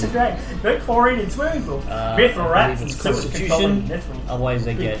Dungeons and 13. Dragons. Don't chlorine in swimming pool. I Mithril rats believe and it's sewers Constitution. controlling Otherwise,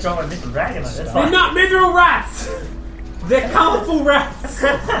 they get. Controlling Mithril dragon. That's They're fine. not mithril rats! They're colourful rats!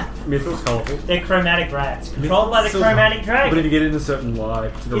 Mithril's colourful. They're chromatic rats, controlled by the Silver. chromatic But if dragon. you get in a certain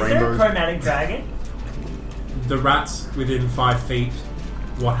light, to the Is there a rainbows. chromatic dragon? The rats within 5 feet,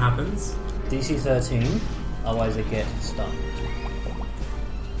 what happens? DC 13. Otherwise, they get stunned.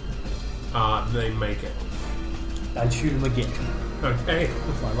 They make it. I shoot him again. Okay.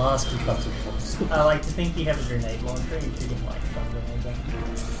 With my last concussive force. I like to think you have a grenade launcher and shoot him like from grenade.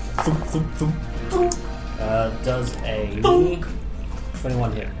 Does a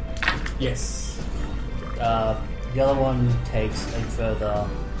 21 hit. Yes. Yellow one takes a further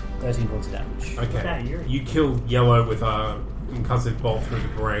 13 points of damage. Okay. you're- You kill yellow with a concussive bolt through the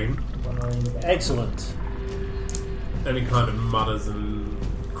brain, Excellent. and it kind of mutters and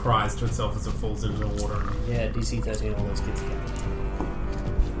cries to itself as it falls into the water. Yeah, DC 13, all those kids count.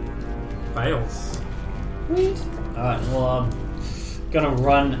 Fails. Alright, well, I'm gonna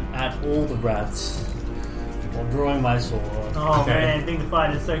run at all the rats while drawing my sword. Oh Okay. man, Big the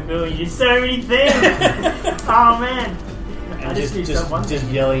Fight is so cool. You do so many things. Oh man. I And just need someone. just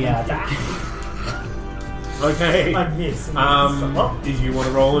yelling out. Okay. I miss. Did you want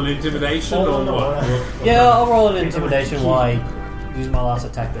to roll an intimidation Hold or on, what? hold Yeah, I'll roll an intimidation while I use my last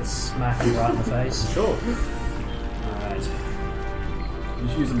attack that's smacking right in the face. Sure. Alright. You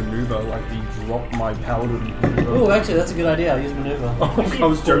should use a maneuver like the drop my paladin maneuver. Oh, actually, that's a good idea. I'll use maneuver. I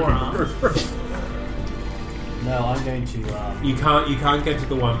was joking. No, I'm going to. You can't get to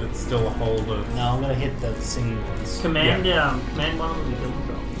the one that's still a hold of. No, I'm going to hit the singing ones. Command command one of them to kill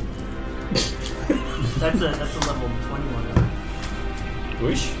himself. That's a level 21.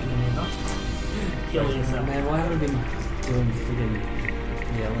 Wish? Kill yourself. Man, why haven't I been doing friggin'...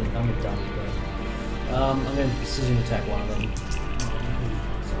 Yeah, I'm a dummy, but... I'm going to precision attack one of them.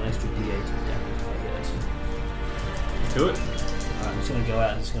 So an extra D8 of damage if I get it. Do it. Alright, I'm just going to go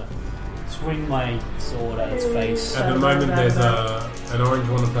out and just going to swing my sword at its face. At the moment, there's an orange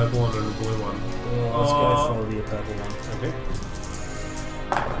one, a purple one, and a blue one. Let's go for the purple one. Okay.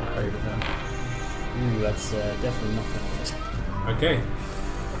 Ooh, that's definitely not going to hit. Okay.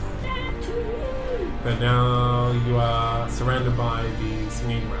 But now you are surrounded by the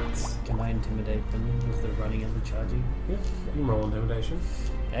singing rats. Can I intimidate them if they're running and charging? Yeah. You can roll intimidation.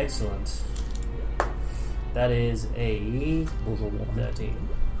 Excellent. That is a 13.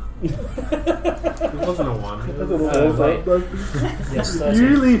 It wasn't a one. Wait. Yes, 13.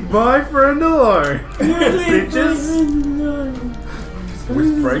 You leave my friend alone. Bitches.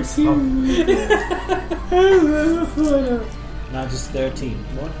 Wrist breaks. No, just 13.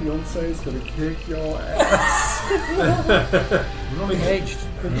 My fiance is gonna kick your ass. We're not engaged.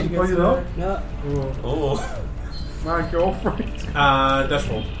 Oh, you know? No. Oh. My girlfriend.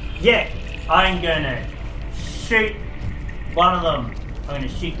 Dashboard. Yeah, I'm gonna shoot one of them. I'm gonna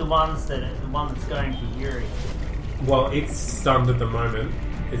shoot the one that's going for Yuri. Well, it's stunned at the moment.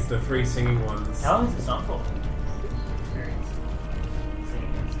 It's the 3 singing ones. How long is it stunned for? Experience.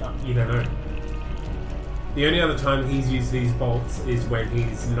 Singing and stuff. You don't know. The only other time he's used these bolts is when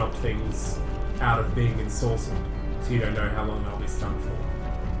he's knocked things out of being ensorcelled. So you don't know how long they'll be stunned for.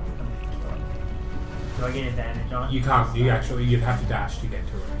 Do I get advantage on it? You can't. You'd have to dash to get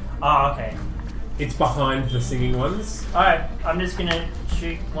to it. Oh, okay. It's behind the singing ones. Alright, I'm just gonna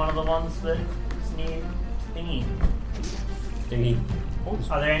shoot one of the ones that's near thingy.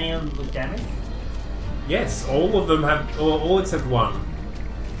 Are there any of them with damage? Yes, all of them have. All except one.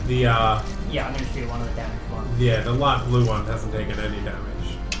 The Yeah, I'm gonna shoot one of the damaged ones. Yeah, the light blue one hasn't taken any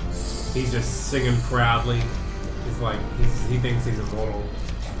damage. He's just singing proudly. He's like, he thinks he's immortal.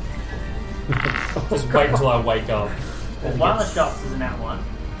 Just wait until I wake up. Well, one of the shots is an at one.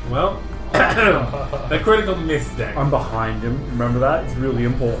 Well, the critical miss deck. I'm behind him. Remember that? It's really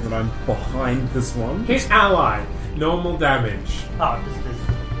important that I'm behind this one. Hit ally. Normal damage. Oh, just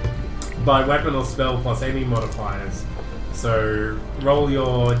By weapon or spell plus any modifiers. So, roll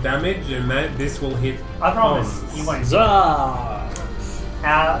your damage and this will hit. I promise Pons. you won't. Zah!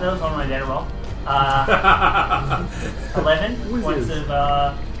 That was one of my data roll. 11 points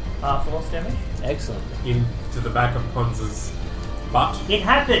of force damage. Excellent. Into the back of Pons's butt. It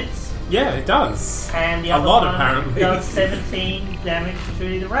happens! Yeah, it does. And the A other lot, one apparently. does 17 damage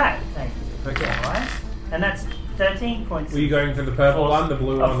to the rat. Thank you. Okay. Alright? And that's 13 points Were you going for the purple one, the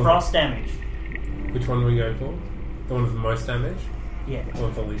blue one? of or frost damage. Which one were you going for? The one with the most damage? Yeah, Or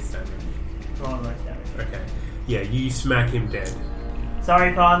the least damage? the one with most damage. Okay. Yeah, you smack him dead.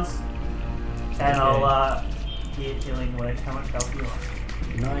 Sorry, Pons. And Okay. I'll give healing word. How much health do you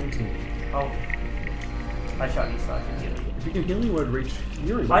want? 19. Oh. I shot you so I can heal you. If you can heal, you would reach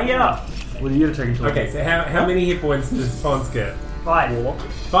Yuri. Oh, yeah! Well, you gotta take until. Okay, so how many hit points does Pons get? 5.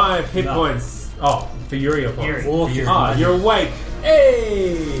 5 hit No. points. Oh, for Yuri or Pons? Yuri. Or Yuri. Ah, you're awake.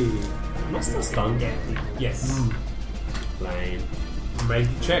 Hey! Must have stunned. Yeah. Yes. Lame. Make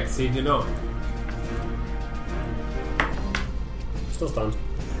a check, see if you're not. Still stunned.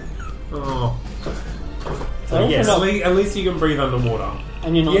 Oh. Oh, yes. At least you can breathe underwater.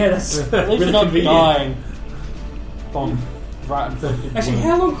 And you're not. Yeah, that's At least really you're not convenient. dying from right in front of Actually,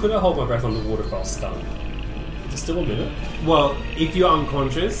 how long could I hold my breath underwater if I was stunned? Is it still a minute? Well, if you're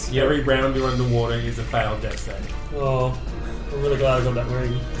unconscious, every round you're underwater is a failed death save. Oh, I'm really glad I got that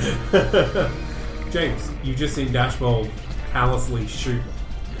ring. James, you've just seen Dashbold callously shoot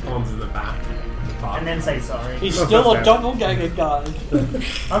Pons in the back. And then say sorry. He's No, still a that's doppelganger, guys.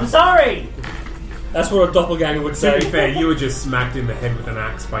 I'm sorry! That's what a doppelganger would To be say. fair, you were just smacked in the head with an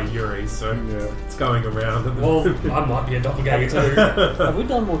axe by Yuri, so it's going around. At the Well, I might be a doppelganger too. Have we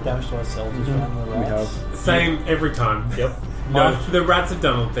done more damage to ourselves this round than the We rats? have. Same every time. Yep. No, the rats have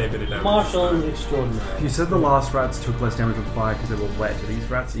done a fair bit of damage. Martial is extraordinary. You said the last rats took less damage with fire because they were wet. Are these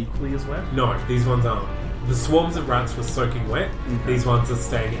rats equally as wet? No, these ones aren't. The swarms of rats were soaking wet. These ones are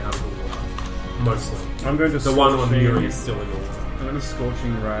staying out of the water. Mostly. I'm going to The one on Scorching- Yuri is still in the water. I'm going to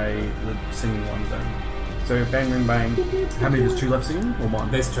Scorching Ray the singing ones then. So bang, bang, bang. How many? There's 2 left singing or 1?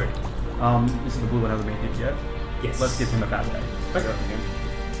 There's 2. This is the blue one hasn't been hit yet. Yes. Let's give him a bad day. Okay. Go for him.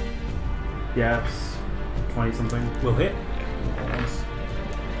 Yeah, it's 20 something. We'll hit.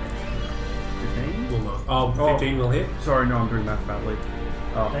 15? Will not. Oh, 15 will hit. Sorry, no, I'm doing math badly.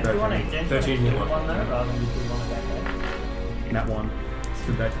 Oh, Don't you want 13. 13 you want. one though, rather than do one that Nat 1. It's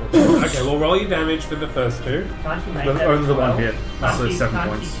good day for Okay, we'll roll your damage for the first 2. Can't you make But that only the 12? one hit, Can't so you, 7 can't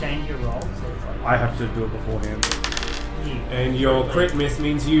points. you change your roll? So it's like I have to do it beforehand. you. And your crit miss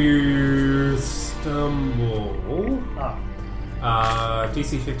means you stumble. Oh.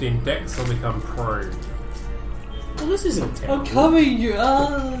 DC 15 dex will become prone. Well, this isn't I'm terrible. coming, you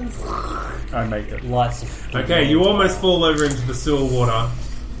I make it. Lights of Okay, you almost fall over into the sewer water,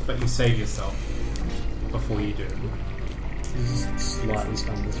 but you save yourself before you do. slightly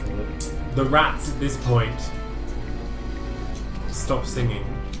stumble through it. The rats at this point stop singing.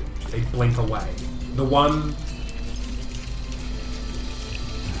 They blink away. The one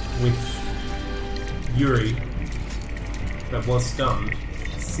with Yuri that was stunned,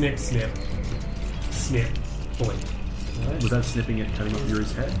 snip, snip, snip, blink. Was that snipping it, cutting off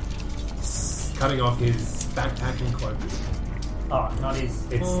Yuri's head? Cutting off his backpack and cloak. Oh, not his.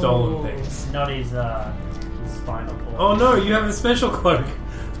 It's stolen things. Not his spinal cord. Oh no, you have a special cloak.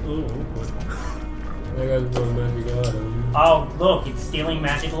 Ooh, There goes one magic item. Oh, look, it's stealing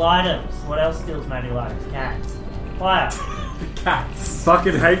magical items. What else steals magical items? Cats. Fire. Cats.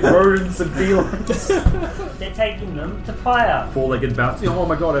 Fucking hate rodents and felines. They're taking them to fire. Four-legged bats. Oh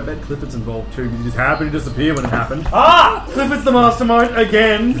my god, I bet Clifford's involved too. He just happened to disappear when it happened. Ah! Clifford's the mastermind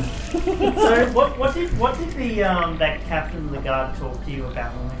again. So, what did the that captain of the guard talk to you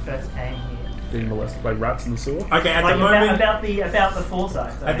about when we first came here? Being molested by rats in the sewer. Okay, at Like the moment, about the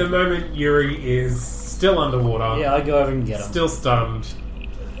foresight. at the moment, Yuri is still underwater. Yeah, I go over and get him. Still stunned.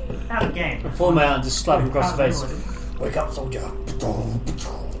 Out of game. Pull him out and just slap him across the face. Wake up, soldier.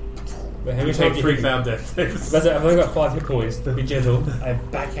 But how You many take times 3 found death saves. That's it, I've only got 5 hit points. Be gentle. I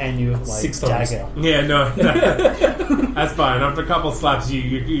backhand you with my 6 times. dagger. Yeah, no. That's fine. After a couple of slaps,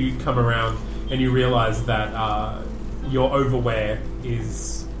 you come around and you realise that your overwear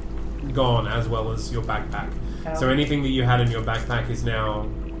is gone as well as your backpack. So anything that you had in your backpack is now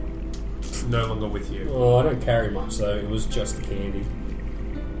no longer with you. Oh, I don't carry much, so it was just the candy.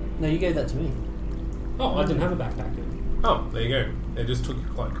 No, you gave that to me. Oh, I didn't have a backpack then. Oh, there you go. They just took your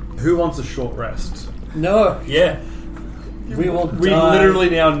cloak. Who wants a short rest? No, Yeah. we will We die. literally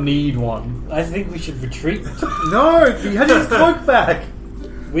now need one. I think we should retreat. No, he had his cloak back.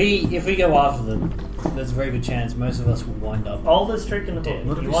 If we go after them, there's a very good chance most of us will wind up. Oldest trick in the book.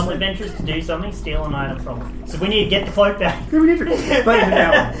 What if You we want sleep? adventurers to do something, steal an item from them. So we need to get the cloak back. We need to. But in an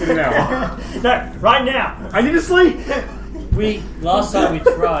hour. In an hour. No, right now. I need to sleep. Last time we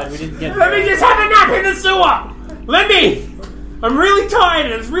tried, we didn't get. Let me just have a nap in the sewer! Let me! I'm really tired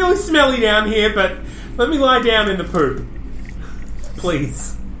and it's really smelly down here, but let me lie down in the poop.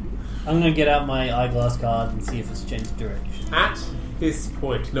 Please. I'm gonna get out my eyeglass card and see if it's changed direction. At this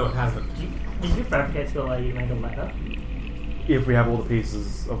point, no, it hasn't. Did your fabricate spell allow you to make a ladder? If we have all the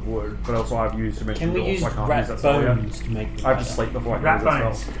pieces of wood, but also I've used dimension Can we door, use so I can't rat use that spell yet. bones to make? The I have to ladder? sleep before I can Rat use that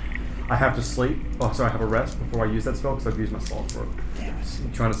bones. spell. I have to sleep. Oh, so I have a rest before I use that spell because I've used my slot for it.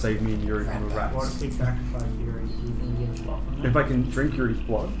 I'm trying to save me and Yuri from the What rats. if we sacrifice Yuri? You can get a slot from If that. I can drink Yuri's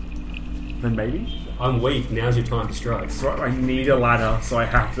blood, then maybe. I'm weak, now's your time to strike. So I need a ladder, so I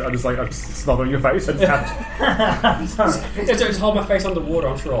have to. I'm just not on your face. I just have to. Just hold my face underwater,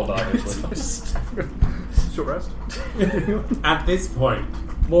 I'm sure I'll die eventually. Short rest. At this point,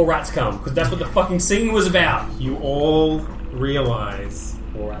 More rats come, because that's what the fucking scene was about. you all realise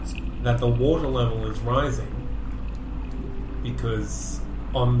More rats. that the water level is rising because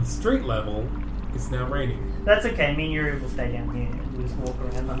on street level, it's now raining. That's okay. Me and Yuri will stay down here. We'll just walk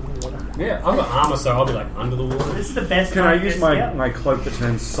around under the water. Yeah, I've got armor, so I'll be like under the water. This is the best. Can I time use to my, scout. my cloak that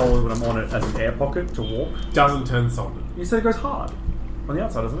turns solid when I'm on it as an air pocket to walk? Doesn't turn solid. You said it goes hard on the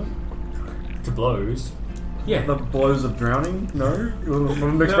outside, doesn't it? To blows. Yeah. The blows of drowning? No? Not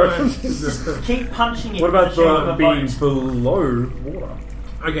an expression? No. Keep punching it. What about in the shape of the a being boat. below water?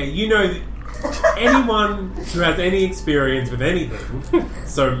 Okay, you know that anyone who has any experience with anything,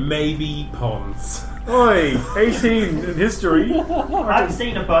 so maybe ponds. Oi, 18 in history. I've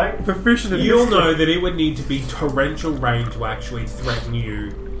seen a boat. Proficient in You'll history. know that it would need to be torrential rain to actually threaten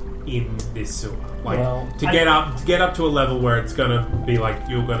you in this sewer. Like Well, to get up to a level where it's gonna be like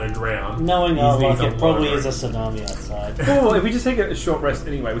you're gonna drown. Knowing He our needs luck, a it probably lot is of a tsunami outside. Well, if we just take a short rest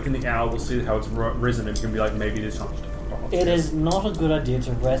anyway, within the hour we'll see how it's risen and we can be like, maybe it is time to fuck off. It is not a good idea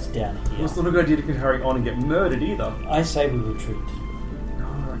to rest down here. It's not a good idea to carry on and get murdered either. I say we retreat. No,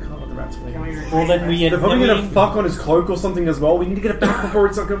 I can't let the rats win. Can we retreat? Well, then we They're probably then gonna we- fuck on his cloak or something as well. We need to get it back before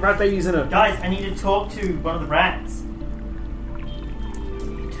it's got rat babies in it. Guys, I need to talk to one of the rats.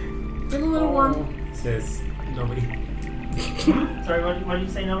 Give a little one. Says nobody. Sorry, what did you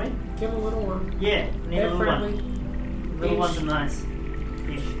say, Nobby? Give a little one. Yeah, I need a They're little friendly. one. Little ones are nice.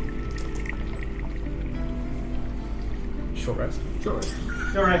 Ish. Short rest. Sure.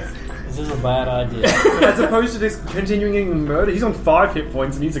 Sure rest. This is a bad idea. As opposed to this continuing getting murdered. He's on 5 hit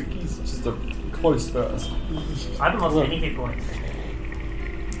points and he's just a close first. I haven't lost Look. any hit points.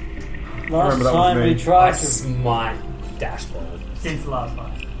 Last Remember that was time me. we tried to. Smite dashboard. Since the last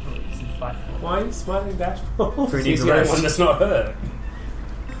fight. Since fight. Why are you smiling dashboard? So he He's needs a the only rest. one that's not hurt.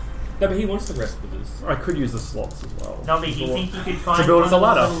 No, but he wants to rest with us. I could use the slots as well. Nobby, do you think you could find build one us a of the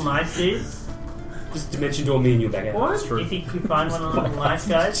ladder. little nice dudes? Just dimension door me and you back out. What? That's Do true. you think you could find one of the little nice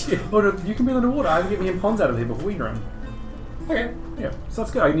guys? Oh, no, you can be underwater. I can get me and ponds out of here before we drown. Okay. Yeah, so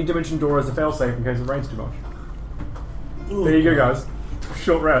that's good. I need dimension door as a failsafe in case it rains too much. There you go, guys.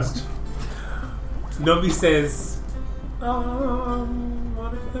 Short rest. Nobody says,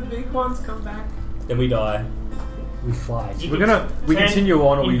 what if the big ones come back? Then we die. We fight. You We could turn continue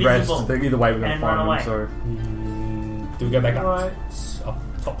on or we rest. invisible Either way, we're going to and run find away. them. So Do we go back up, Right. up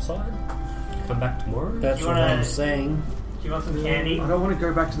top side? Come back tomorrow? That's You what wanna- I'm saying. Do you want some candy? I don't want to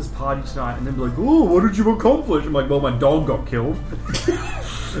go back to this party tonight and then be like, oh, what did you accomplish? I'm like, well, my dog got killed.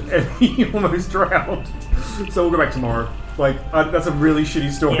 And he almost drowned. So we'll go back tomorrow. Like, that's a really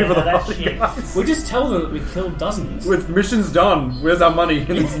shitty story for the party, guys. We just tell them that we killed dozens. With missions done, where's our money?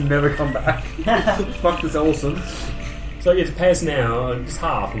 And it's never come back. Fuck this Ellison. So you have to pay us now, just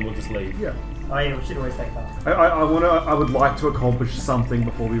half, and we'll just leave. Yeah. Oh yeah, we should always take that. I would like to accomplish something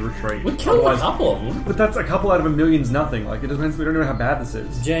before we retreat. We killed a couple of them. But that's a couple out of a million's nothing. Like, it depends. We don't know how bad this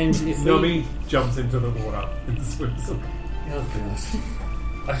is. James, if Nobby jumps into the water and swims. Oh, gosh.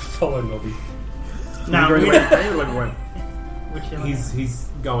 I follow Nobby. No, He's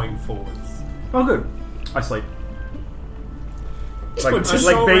going forwards. Oh, good. I sleep. Like Just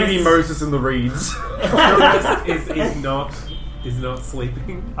baby always- Moses in the reeds. is not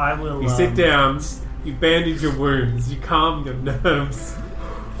sleeping. I will. You sit down, you bandage your wounds, you calm your nerves.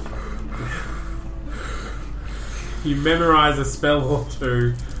 You memorize a spell or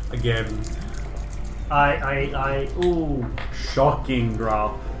two again. Ooh. Shocking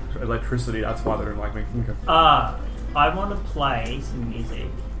graph. Electricity, that's why they don't like me. Okay. I want to play some music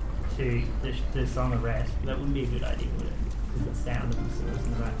to the Song of Rest. That wouldn't be a good idea, would it? Because the sound of the swords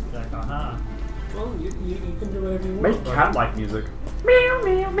and the rats is like, aha. Well, you can do whatever you want. Make cat-like music. Meow,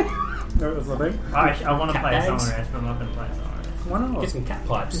 meow, meow. No, that's nothing. I want to Cat play bags. Song of Rest, but I'm not going to play Song of Rest. Why not? Get some cat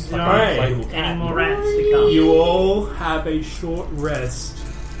pipes. No, Like an inflatable cat. any more rats to come? You all have a short rest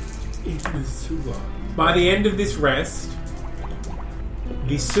in the sewer. By the end of this rest,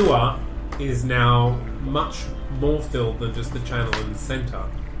 the sewer is now much more filled than just the channel in the centre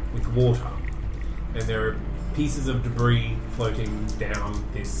with water. And there are pieces of debris floating down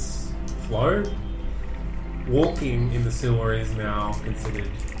this flow. Walking in the sewer is now considered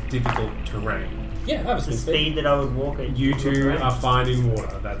difficult terrain. Yeah, that was The good. speed that I would walk at. You two are fine in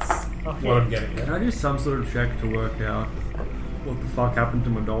water. That's Okay. what I'm getting Can at. I do some sort of check to work out what the fuck happened to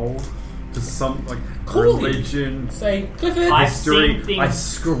my doll? Just some, like, Call him. religion, Say, Clifford! I've history. seen things- I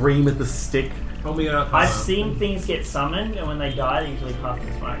scream at the stick. Tell me an I've seen things get summoned, and when they die, they usually puff the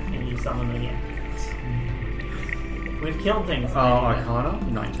smoke, and you summon them again. We've killed things. Arcana?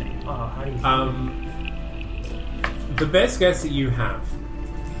 19. Oh, how do you? The best guess that you have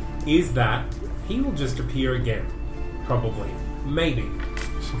is that he will just appear again. Probably. Maybe.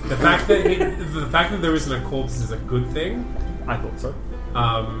 The fact that there isn't a corpse is a good thing. I thought so.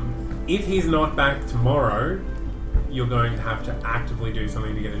 If he's not back tomorrow, you're going to have to actively do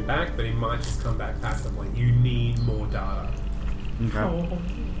something to get him back, but he might just come back passively. You need more data. Okay.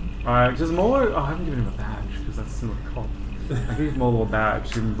 Alright, just Molo. I haven't given him a badge because that's still a cop. I gave Molo a badge,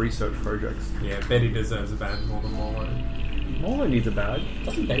 give him research projects. Yeah, Betty deserves a badge more than Molo. Molo needs a badge.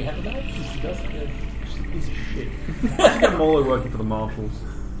 Doesn't Betty have a badge? She does. She's a piece of shit. I should get Molo working for the marshals.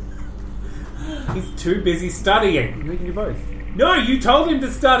 He's too busy studying. You can do both. No, you told him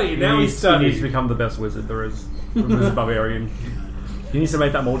to study. Now he's He studying. needs to become the best wizard there is. Who's a barbarian. He needs to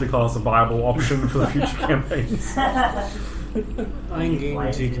make that multi-class a viable option for the future campaigns. I'm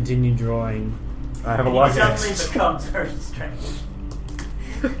going to continue drawing. I have a It life. suddenly becomes very strange.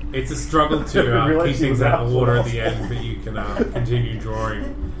 It's a struggle to Realised keep he things was out of the water at outsourced. the end, but you can continue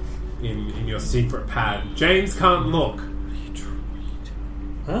drawing in your secret pad. James can't look.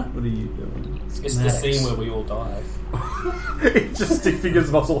 Huh? What are you doing? It's the scene where we all die. It's just stick figures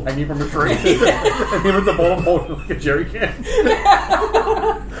muscle hanging from a tree. And him at the bottom holding like a jerry can.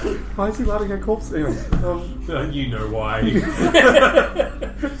 Why is he lighting a corpse? Anyway, You know why.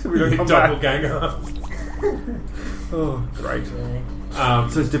 so we don't come back. Doppelganger. Oh, great.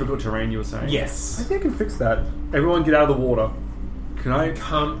 So it's difficult terrain, you were saying? I Yes. think I can fix that. Everyone get out of the water. Can I?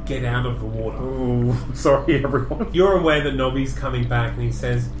 Can't get out of the water. Oh, sorry, everyone. You're aware that Nobby's coming back and he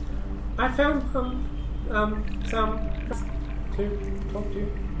says, I found some to talk to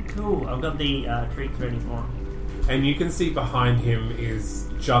you. Cool. I've got the treats ready for him. And you can see behind him is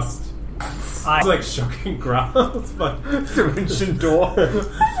just it's I like shocking grass, but Dimension door.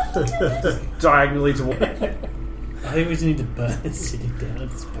 Diagonally to water. I think we just need to burn it sitting down at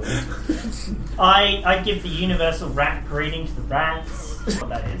this point. I give the universal rat greeting to the rats. What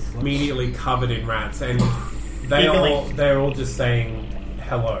that is. immediately covered in rats, and Giggling. they're all just saying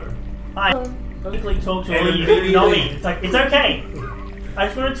hello. I quickly talk to all And of you. immediately- Nolly, it's like, it's okay. I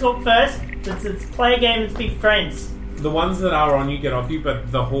just want to talk first. Let's play a game. Let's be friends. The ones that are on you get off you,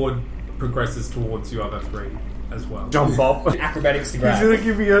 but the horde progresses towards you other three as well. Jump up. Acrobatics to He's grab. gonna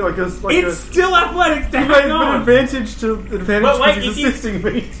give me It's still athletics to an hang on! advantage But because wait, he's if you- assisting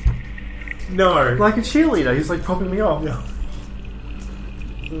me. No. Like a cheerleader, he's like propping me up.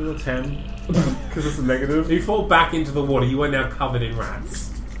 10. Because it's a negative. You fall back into the water. You are now covered in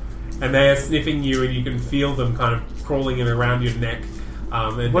rats. and they are sniffing you, and you can feel them kind of crawling in around your neck.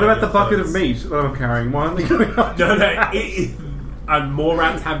 And What down about the your bucket clothes. of meat that I'm carrying? Why aren't they going up? No, more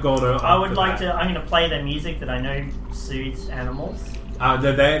rats have gone up. I would like to. I'm going to play the music that I know soothes animals. No,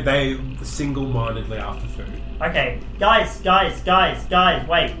 they single-mindedly after food. Okay, guys, wait.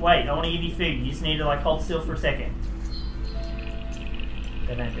 I want to give you food. You just need to hold still for a second.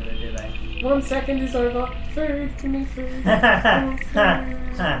 They don't do it, do they? 1 second is over. Food, give me food.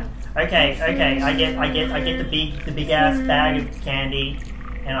 Okay. I get the big ass bag of candy,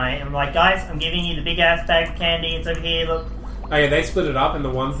 and I'm like, guys, I'm giving you the big ass bag of candy. It's over here. Look. Oh yeah, they split it up, and the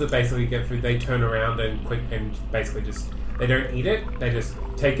ones that basically get food, they turn around and basically just they don't eat it. They just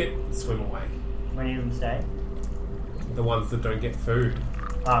take it, and swim away. Many of them stay. The ones that don't get food.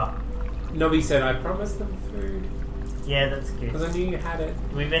 Ah, Nobby said, "I promised them food yeah, that's good. because I knew you had it."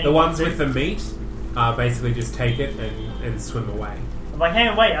 We've been The ones with the meat basically just take it and swim away. I'm like, hey,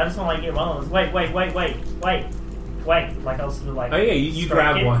 wait! I just want to get one of those. Wait! Like I was sort of like. Oh yeah, you stroke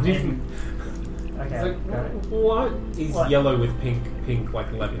grab it one. and- Okay. It's like, got it. what? He's What? yellow with pink like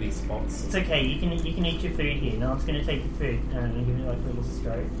lemony spots. It's okay. You can eat your food here. No one's going to take your food. And I'm going to give you a little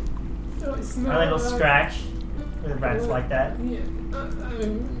stroke, No, it's a not. little scratch. With rats like that. Yeah,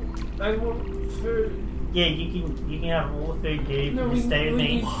 I want food. Yeah, you can have all the food, dude. No, Just stay with we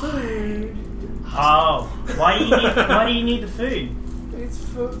me. need food. Oh, why do you need the food? It's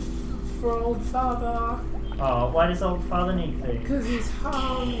for old father Oh, why does old father need food? because he's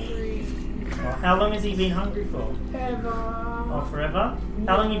hungry. Oh, how long has he been hungry for? Ever. Oh, forever?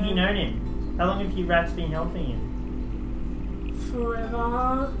 How long have you known him? How long have you rats been helping him?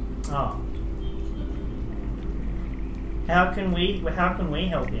 Forever. Oh. How can we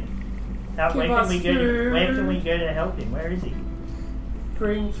help him? Where can we go to help him? Where is he?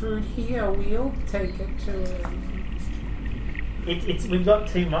 Bring food here. We'll take it to him. We've got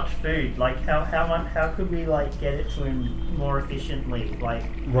too much food. How could we get it to him more efficiently?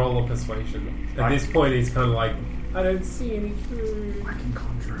 Roll a persuasion. At this point, he's kind of like, I don't see any food. I can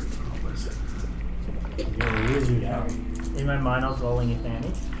conjure it. In my mind, I was rolling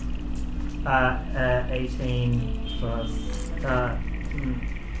advantage. 18 plus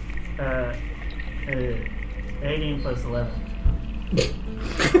 18 plus 11.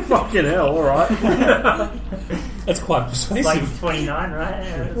 Fucking hell! All right. That's quite It's persuasive. like 29, right?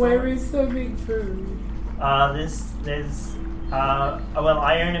 Yeah, Where is the big food? Well,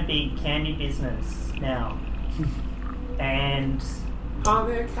 I own a big candy business now, and Are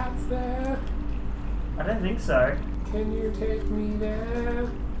there cats there? I don't think so. Can you take me there?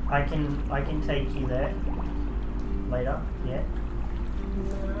 I can take you there later. Yeah,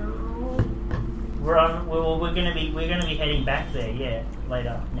 No. we're gonna be heading back there. Yeah,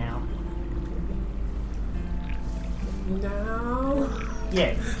 later now. No.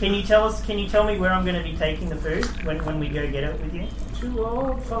 Yeah. Can you tell me where I'm going to be taking the food when we go get it with you? To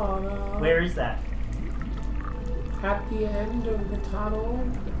old father. Where is that? At the end of the tunnel.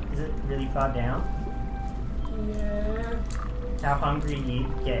 Is it really far down? Yeah. How hungry do you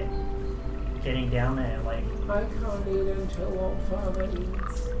get getting down there? I can't eat until old father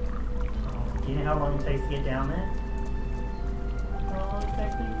eats. Do you know how long it takes to get down there? Oh,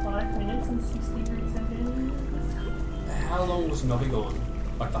 exactly 5 minutes and 63 seconds. How long was Nobby gone?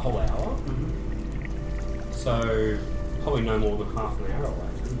 Like the whole hour? Mm-hmm. So, probably no more than half an hour away.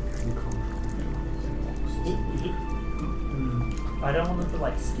 I don't want them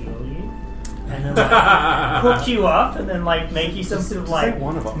to steal you and then hook you up and then make you some sort of Say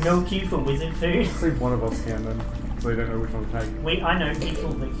one of us. milk you for wizard food. See if one of us can then, so you don't know which one to take. I know people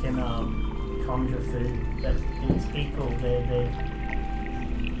that can conjure food, but these people they're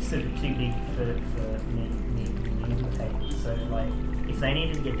sort of too big for me to take. So if they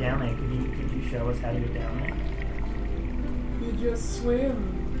needed to get down there, could you show us how to get down there? You just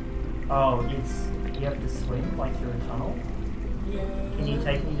swim. Oh, you have to swim through a tunnel. Yeah. Can you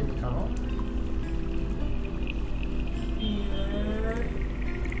take me to the tunnel? Yeah.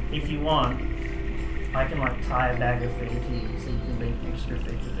 If you want, I can tie a bag of food to you so you can bring extra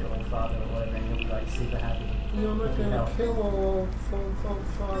food to the old father or whatever, and he'll be super happy. You're not going to kill old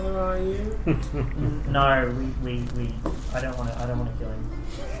father, are you? No, we I don't want to kill him.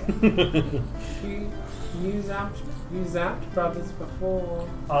 You zapped brothers before.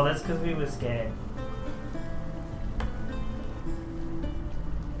 Oh, that's because we were scared.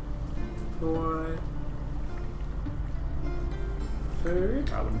 Why? Food?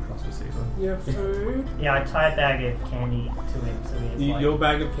 I wouldn't trust a Caesar. Your food? Yeah, I tie a bag of candy to him so he's Your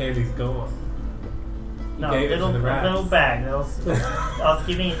bag of candy's gone. You no, gave it to the rats. little bag. I was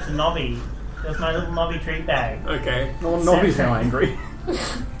giving it to Nobby. It was my little Nobby treat bag. Okay. No, Nobby's now angry.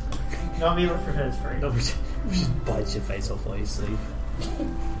 Nobby prefers fruit. Nobby just bites your face off while you sleep.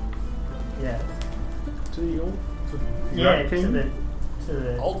 Yeah. To the old? Yeah, to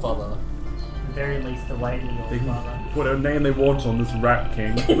the Old father. the very least the lady or father. Whatever name they want on this rat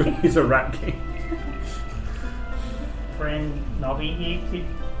king. He's a rat king. Friend Nobby here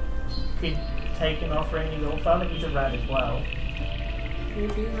could take an offering to your father. He's a rat as well.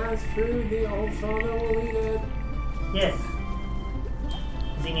 If he has food, the old father will eat it. Yes.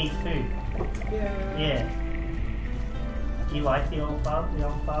 Because he needs food. Yeah. Yeah. Do you like the old father?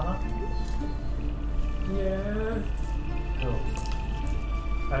 Yeah. Cool.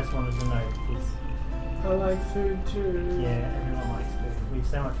 I just wanted to know because I like food too. yeah, everyone likes food. We have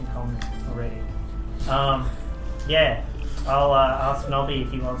so much in common already. Yeah. I'll ask Nobby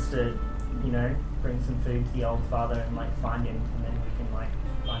if he wants to, bring some food to the old father and find him, and then we can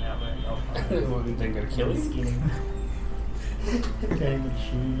find out where the old father is. We then go kill him. Skin him. Get him with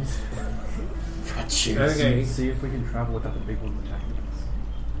shoes. Okay. See if we can travel without the big ones attacking us.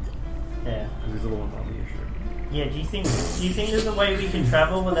 Yeah. Because these little ones are the issue. Yeah. Do you think there's a way we can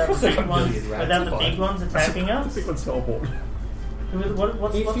travel without the big ones attacking The us? big ones teleport.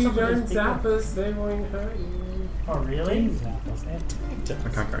 What's If up you with this don't big zap one? us, they won't hurt you. Oh really? I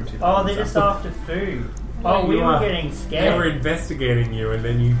can't guarantee that. Oh, they're just after food. Oh, we You were are- getting They scared. were investigating you, and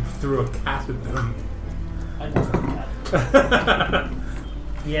then you threw a cat at them. I know that.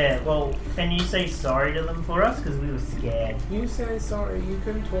 Yeah, well, can you say sorry to them for us? Because we were scared. You say sorry, you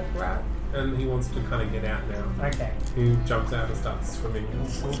can talk rat. And he wants to kind of get out now. Okay. He jumps out and starts swimming.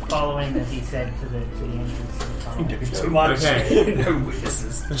 We'll follow him as he said to the entrance to the tunnel. Too much. Okay. No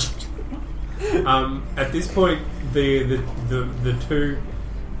witnesses. At this point,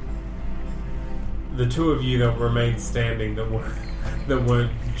 the two of you that remain standing that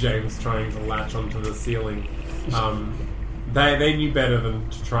weren't James trying to latch onto the ceiling, they knew better than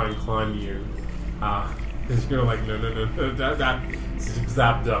to try and climb you. Because you're like, no, that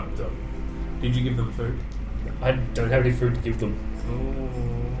zap dub. Did you give them food? I don't have any food to give them.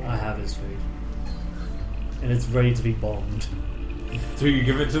 I have his food. And it's ready to be bombed. Do you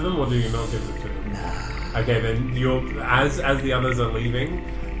give it to them or do you not give it to them? Nah. Okay, then as the others are leaving,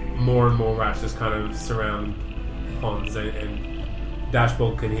 more and more rats just kind of surround Pons, and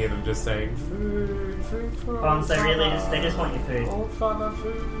Dashboard can hear them just saying, "Food for Pons, they old really father. they just want your food. Old father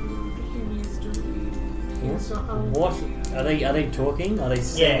food. He needs to eat. He's so hungry." What? Are they talking? Are they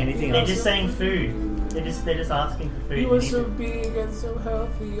saying anything they're else? just saying food. They're just asking for food. You We are need so to- big and so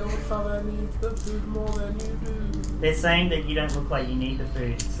healthy. Old father needs the food more than you do. They're saying that you don't look like you need the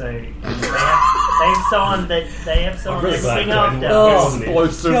food, so they have someone to sing after. Oh,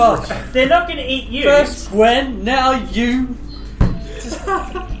 Explosive. God. They're not going to eat you. First Gwen, now you.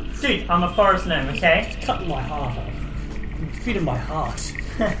 Dude, I'm a forest gnome, okay? Cutting my heart off. Feeding my heart.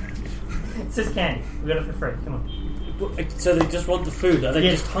 It's just candy. We got it for free. Come on. So they just want the food. Are they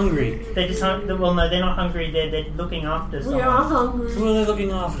Yeah. just hungry? They're just well, no, they're not hungry. They're looking after someone. We are hungry. Who are they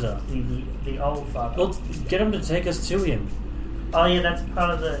looking after? The old father. Well, get them to take us to him. Oh yeah, that's part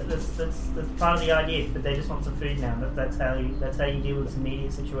of that's part of the idea. But they just want some food now. That's how you deal with this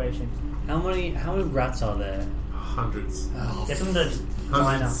immediate situation. How many rats are there? Hundreds. Get them to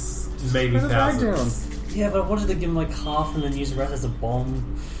line up. Hundreds. Maybe Put the bag thousands. Yeah, but what did they give him like half and then use the rest as a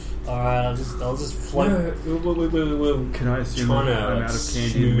bomb? Alright, I'll just float. We'll Can I assume trying that I'm to out of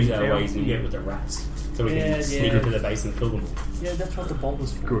candy and meat smooth our now? ways in with the rats, so we Yeah, can sneak yeah. into the base and kill them. Yeah, that's what the bomb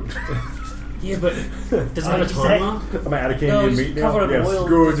was for. Good. Yeah, but does it have a Did you say- timer? Am I out of candy No, and he's meat now? covered in Yes, oil.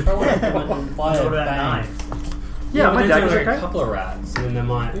 good. Throw it at them and fire What about bang. knives? Yeah, my but dad then was there are okay. a couple of rats, and then they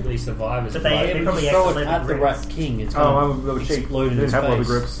might at least survive as But well. they probably Throw have it to at the let Rat King. It's Oh, gonna I'm a little cheap. explode in Didn't his have leather face.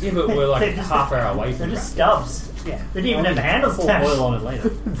 grips. Yeah, but we're They're like just- half hour away They're from just that. stubs. Yeah. They didn't even have the handles Pour attached. oil on it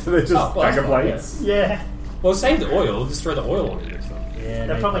later. So they just Oh, well, bag of that's fine, blades. Yeah, Well, save the oil. Just throw the oil on it or something. Yeah,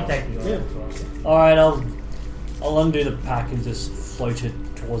 they'll no probably problem. take the oil as well. Alright, I'll undo the pack and just float it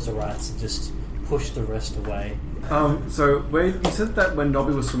towards the rats and just push the rest away. So where you said that when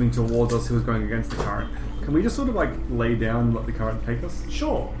Nobby was swimming towards us, he was going against the current. Can we just sort of like lay down and let the current take us?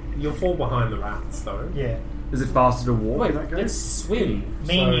 Sure. You'll fall behind the rats, though. Yeah. Is it faster to walk Wait, in that case? let's swim.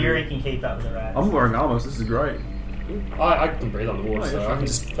 Me and so- Yuri can keep up with the rats. I'm wearing armor, so this is great. I can breathe on the water, Oh, so yeah, I can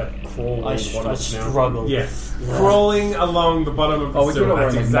just like crawl I along the bottom of the canal. struggle. Yes. Yeah. Crawling along the bottom of the Oh, we're sewer. not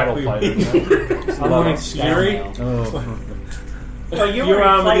That's wearing exactly like what metal plate. I'm wearing Yuri? now. Oh. Oh, you're Your wearing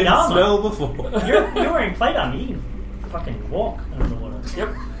armor plate didn't armor. smell before. You're wearing plate armor. You can fucking walk under the water. Yep.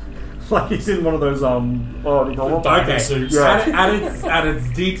 Like he's in one of those what do you call them? Okay, suits. at its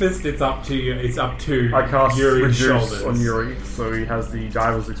deepest, it's up to you. It's up to I cast Yuri's Reduce shoulders. on Yuri, so he has the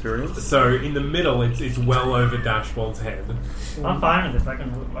diver's experience. So in the middle, it's well over Dashbold's head. I'm fine with this. I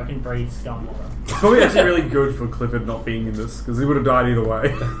can breathe scum water. It's probably actually really good for Clifford not being in this, because he would have died either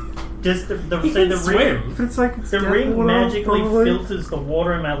way. Just the He can ring. swim. But it's like The ring water, magically probably. filters the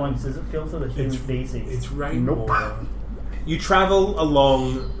water in my lungs. Does it filter the human feces? It's rainwater. You travel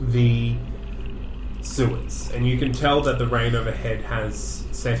along the sewers, and you can tell that the rain overhead has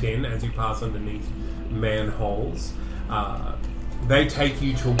set in as you pass underneath manholes. They take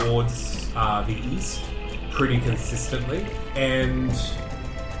you towards the east pretty consistently, and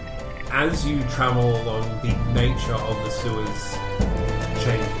as you travel along, the nature of the sewers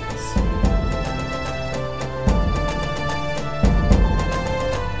changes.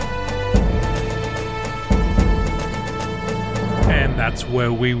 And that's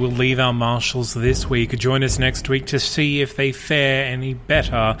where we will leave our marshals this week. Join us next week to see if they fare any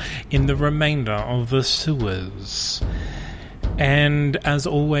better in the remainder of the sewers. And as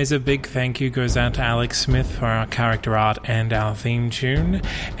always, a big thank you goes out to Alex Smith for our character art and our theme tune,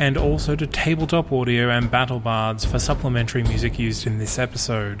 and also to Tabletop Audio and Battle Bards for supplementary music used in this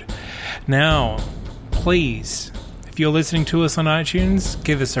episode. Now, please, if you're listening to us on iTunes,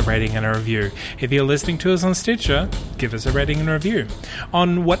 give us a rating and a review. If you're listening to us on Stitcher, give us a rating and a review.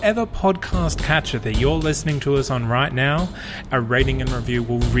 On whatever podcast catcher that you're listening to us on right now, a rating and review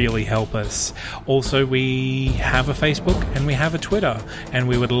will really help us. Also, we have a Facebook and we have a Twitter, and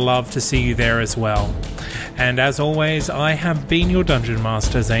we would love to see you there as well. And as always, I have been your Dungeon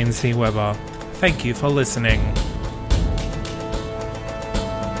Master, Zane C. Weber. Thank you for listening.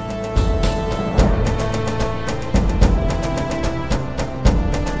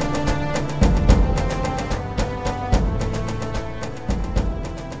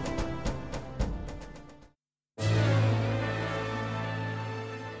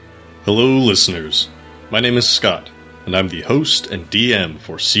 Hello, listeners. My name is Scott, and I'm the host and DM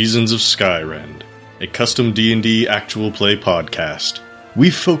for Seasons of Skyrend, a custom D&D actual play podcast. We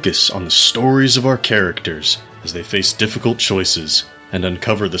focus on the stories of our characters as they face difficult choices and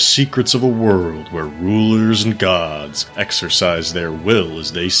uncover the secrets of a world where rulers and gods exercise their will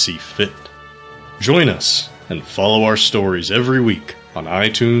as they see fit. Join us and follow our stories every week on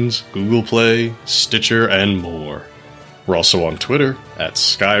iTunes, Google Play, Stitcher, and more. We're also on Twitter at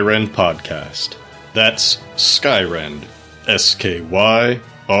Skyrend Podcast. That's Skyrend, Skyrend.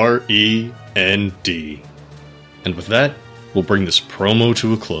 And with that, we'll bring this promo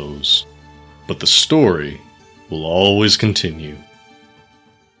to a close. But the story will always continue.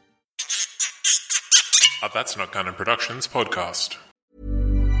 A That's Not Canon Productions podcast.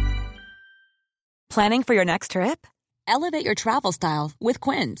 Planning for your next trip? Elevate your travel style with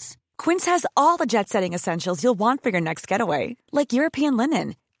Quince. Quince has all the jet-setting essentials you'll want for your next getaway, like European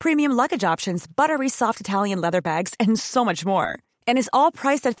linen, premium luggage options, buttery soft Italian leather bags, and so much more. And is all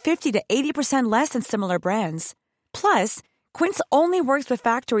priced at 50 to 80% less than similar brands. Plus, Quince only works with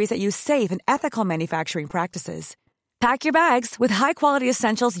factories that use safe and ethical manufacturing practices. Pack your bags with high-quality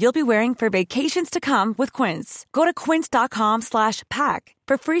essentials you'll be wearing for vacations to come with Quince. Go to quince.com/pack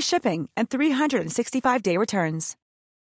for free shipping and 365-day returns.